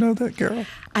 Did you know that, Carol?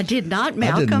 I did not,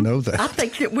 Malcolm. I didn't know that. I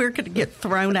think that we're going to get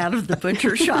thrown out of the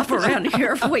butcher shop around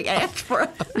here if we ask for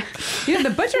it. The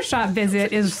butcher shop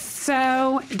visit is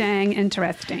so dang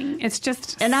interesting. It's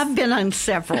just... And I've been on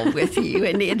several with you,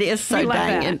 and it is so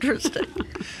dang interesting.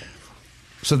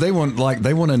 So they want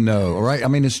to know, right? I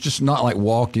mean, it's just not like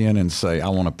walk in and say, I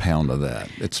want a pound of that.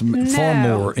 It's far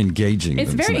more engaging.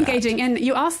 It's very engaging. And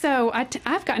you also,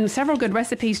 I've gotten several good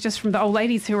recipes just from the old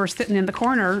ladies who are sitting in the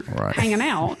corner hanging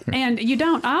out. And you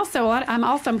don't, I'm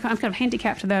kind of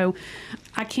handicapped though.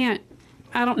 I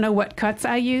don't know what cuts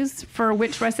I use for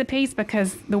which recipes,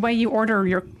 because the way you order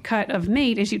your cut of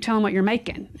meat is you tell them what you're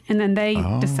making, and then they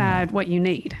decide what you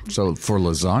need. So for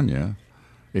lasagna,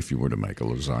 if you were to make a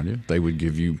lasagna, they would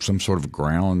give you some sort of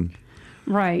ground.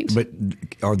 Right. But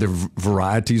are there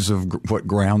varieties of what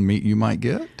ground meat you might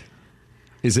get?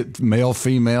 Is it male,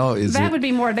 female? Would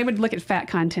be more, they would look at fat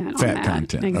content on that. Fat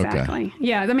content, exactly. Okay.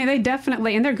 Yeah, I mean, they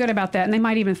definitely, and they're good about that. And they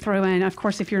might even throw in, of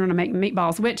course, if you're going to make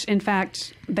meatballs, which, in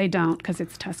fact, they don't, because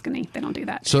it's Tuscany. They don't do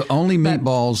that. So only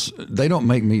meatballs, they don't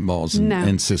make meatballs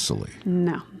in Sicily?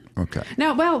 No. Okay.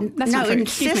 No, well, that's not true. In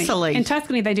Sicily. In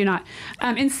Tuscany, they do not.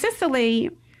 In Sicily...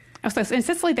 So in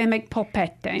Sicily, they make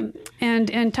polpette, and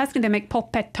in Tuscany, they make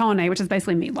polpettone, which is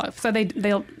basically meatloaf. So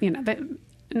they'll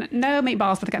no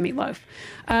meatballs, but they got meatloaf.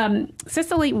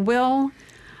 Sicily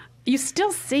you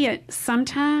still see it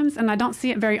sometimes, and I don't see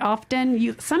it very often.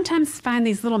 You sometimes find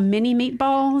these little mini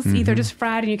meatballs, either just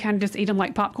fried and you kind of just eat them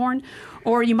like popcorn,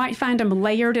 or you might find them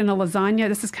layered in a lasagna.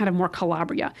 This is kind of more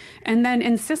Calabria. And then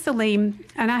in Sicily,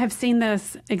 and I have seen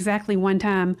this exactly one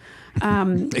time.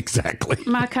 Exactly.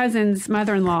 My cousin's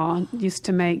mother-in-law used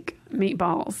to make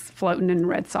meatballs floating in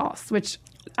red sauce, which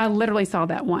I literally saw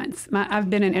that once. I've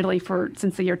been in Italy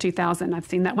since the year 2000. I've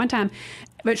seen that one time.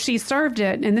 But she served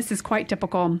it, and this is quite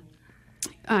typical.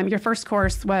 Your first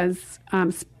course was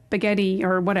spaghetti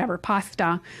or whatever,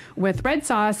 pasta with red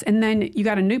sauce, and then you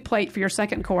got a new plate for your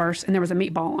second course, and there was a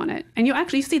meatball on it. And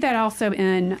you see that also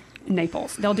in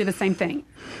Naples. They'll do the same thing.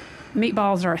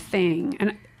 Meatballs are a thing.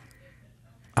 And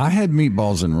I had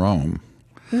meatballs in Rome,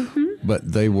 but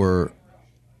they were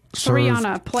three on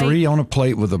a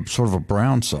plate with a sort of a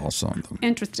brown sauce on them.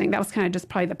 Interesting. That was kind of just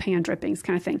probably the pan drippings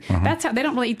kind of thing. That's how they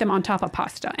don't really eat them on top of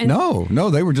pasta. And no,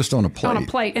 they were just on a plate. On a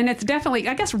plate, and it's definitely,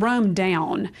 I guess, Rome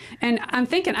down. And I'm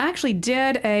thinking, I actually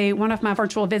did one of my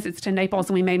virtual visits to Naples,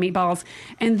 and we made meatballs,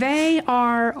 and they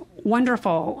are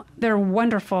wonderful. They're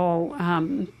wonderful,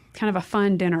 kind of a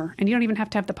fun dinner, and you don't even have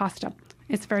to have the pasta.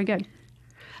 It's very good.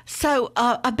 So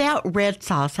about red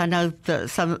sauce, I know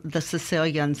some of the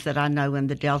Sicilians that I know in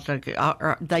the Delta,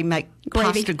 they make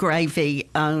pasta gravy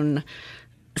on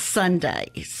Sunday.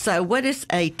 So what is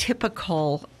a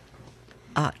typical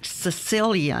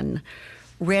Sicilian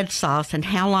red sauce, and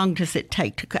how long does it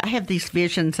take to cook? I have these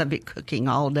visions of it cooking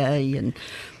all day and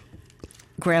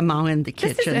Grandma in the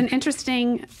kitchen. This is an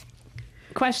interesting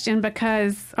question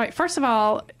because, all right, first of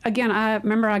all, again, I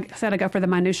remember I said I go for the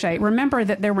minutiae. Remember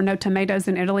that there were no tomatoes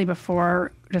in Italy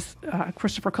before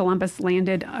Christopher Columbus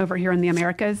landed over here in the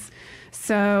Americas.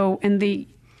 So, in the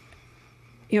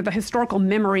historical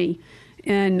memory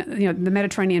in the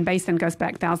Mediterranean basin goes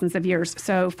back thousands of years.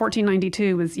 So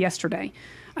 1492 was yesterday.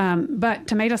 But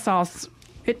tomato sauce,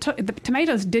 the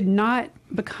tomatoes did not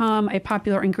become a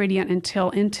popular ingredient until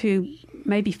into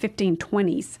maybe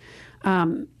 1520s.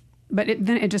 But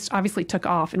then it just obviously took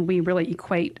off, and we really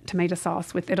equate tomato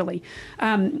sauce with Italy.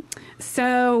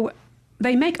 So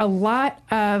they make a lot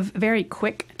of very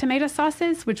quick tomato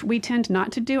sauces, which we tend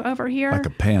not to do over here. Like a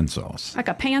pan sauce. Like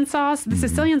a pan sauce. The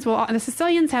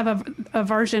Sicilians have a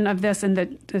version of this, and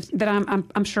that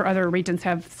I'm sure other regions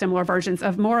have similar versions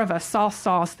of more of a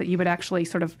sauce that you would actually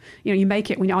sort of, you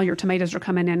make it when all your tomatoes are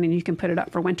coming in, and you can put it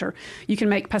up for winter. You can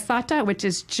make passata, which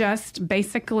is just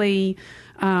basically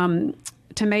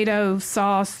tomato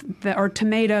sauce or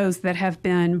tomatoes that have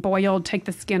been boiled, take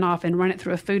the skin off and run it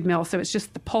through a food mill. So it's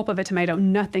just the pulp of a tomato,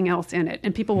 nothing else in it.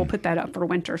 And people will put that up for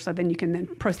winter. So then you can then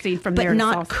proceed from there. But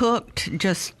not cooked,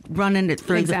 just running it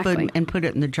through the food and put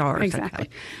it in the jars. Exactly.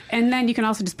 Okay. And then you can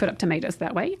also just put up tomatoes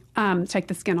that way. Take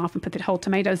the skin off and put the whole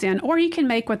tomatoes in. Or you can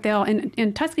make what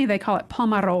in Tuscany they call it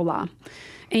pomarola.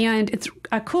 And it's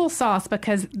a cool sauce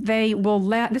because they will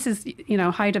this is,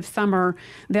 height of summer,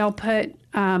 they'll put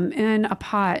in a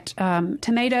pot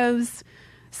tomatoes,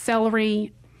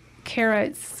 celery,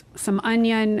 carrots, some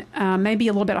onion, maybe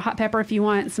a little bit of hot pepper if you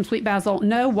want, some sweet basil,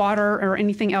 no water or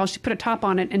anything else. You put a top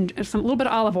on it and a little bit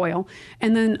of olive oil,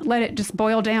 and then let it just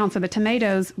boil down so the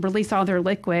tomatoes release all their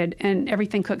liquid and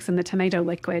everything cooks in the tomato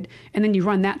liquid. And then you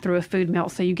run that through a food mill.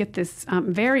 So you get this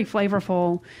very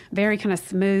flavorful, very kind of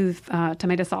smooth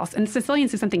tomato sauce. And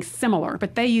Sicilians do something similar,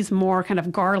 but they use more kind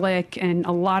of garlic and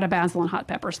a lot of basil and hot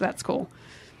pepper. So that's cool.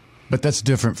 But that's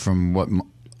different from what,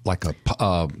 like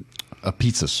a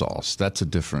pizza sauce. That's a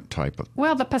different type of.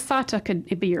 Well, the passata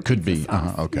could be your pizza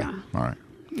sauce. Okay. Yeah. All right.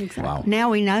 Exactly. Wow. Now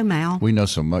we know, Mal. We know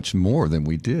so much more than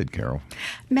we did, Carol.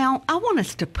 Mal, I want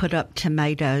us to put up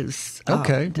tomatoes.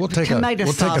 Okay, we'll take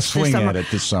a swing at it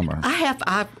this summer.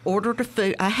 I've ordered a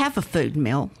food. I have a food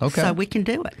mill, okay, so we can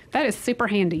do it. That is super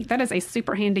handy. That is a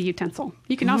super handy utensil.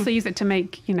 You can also use it to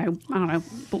make, I don't know,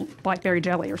 blackberry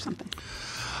jelly or something.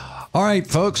 All right,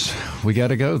 folks, we got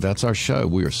to go. That's our show.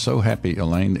 We are so happy,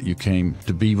 Elaine, that you came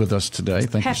to be with us today.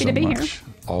 Thank you so much. Happy to be here.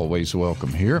 Always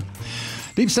welcome here.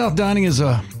 Deep South Dining is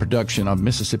a production of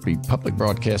Mississippi Public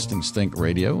Broadcasting's Think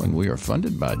Radio, and we are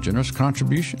funded by generous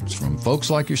contributions from folks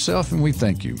like yourself, and we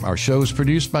thank you. Our show is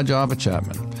produced by Java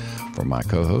Chatman. For my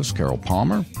co-host, Carol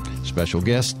Palmer, special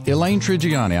guest, Elaine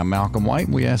Trigiani, I'm Malcolm White,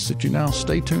 and we ask that you now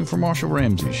stay tuned for Marshall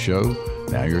Ramsey's show,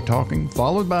 Now You're Talking,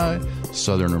 followed by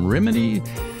Southern Remedy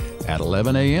at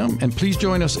 11 a.m. And please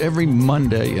join us every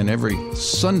Monday and every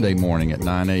Sunday morning at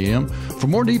 9 a.m. for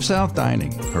more Deep South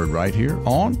Dining, heard right here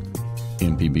on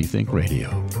MPB Think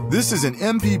Radio. This is an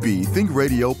MPB Think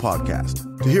Radio podcast.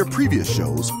 To hear previous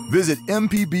shows, visit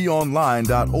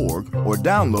mpbonline.org or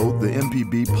download the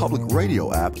MPB Public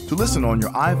Radio app to listen on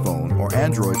your iPhone or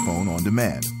Android phone on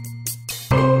demand.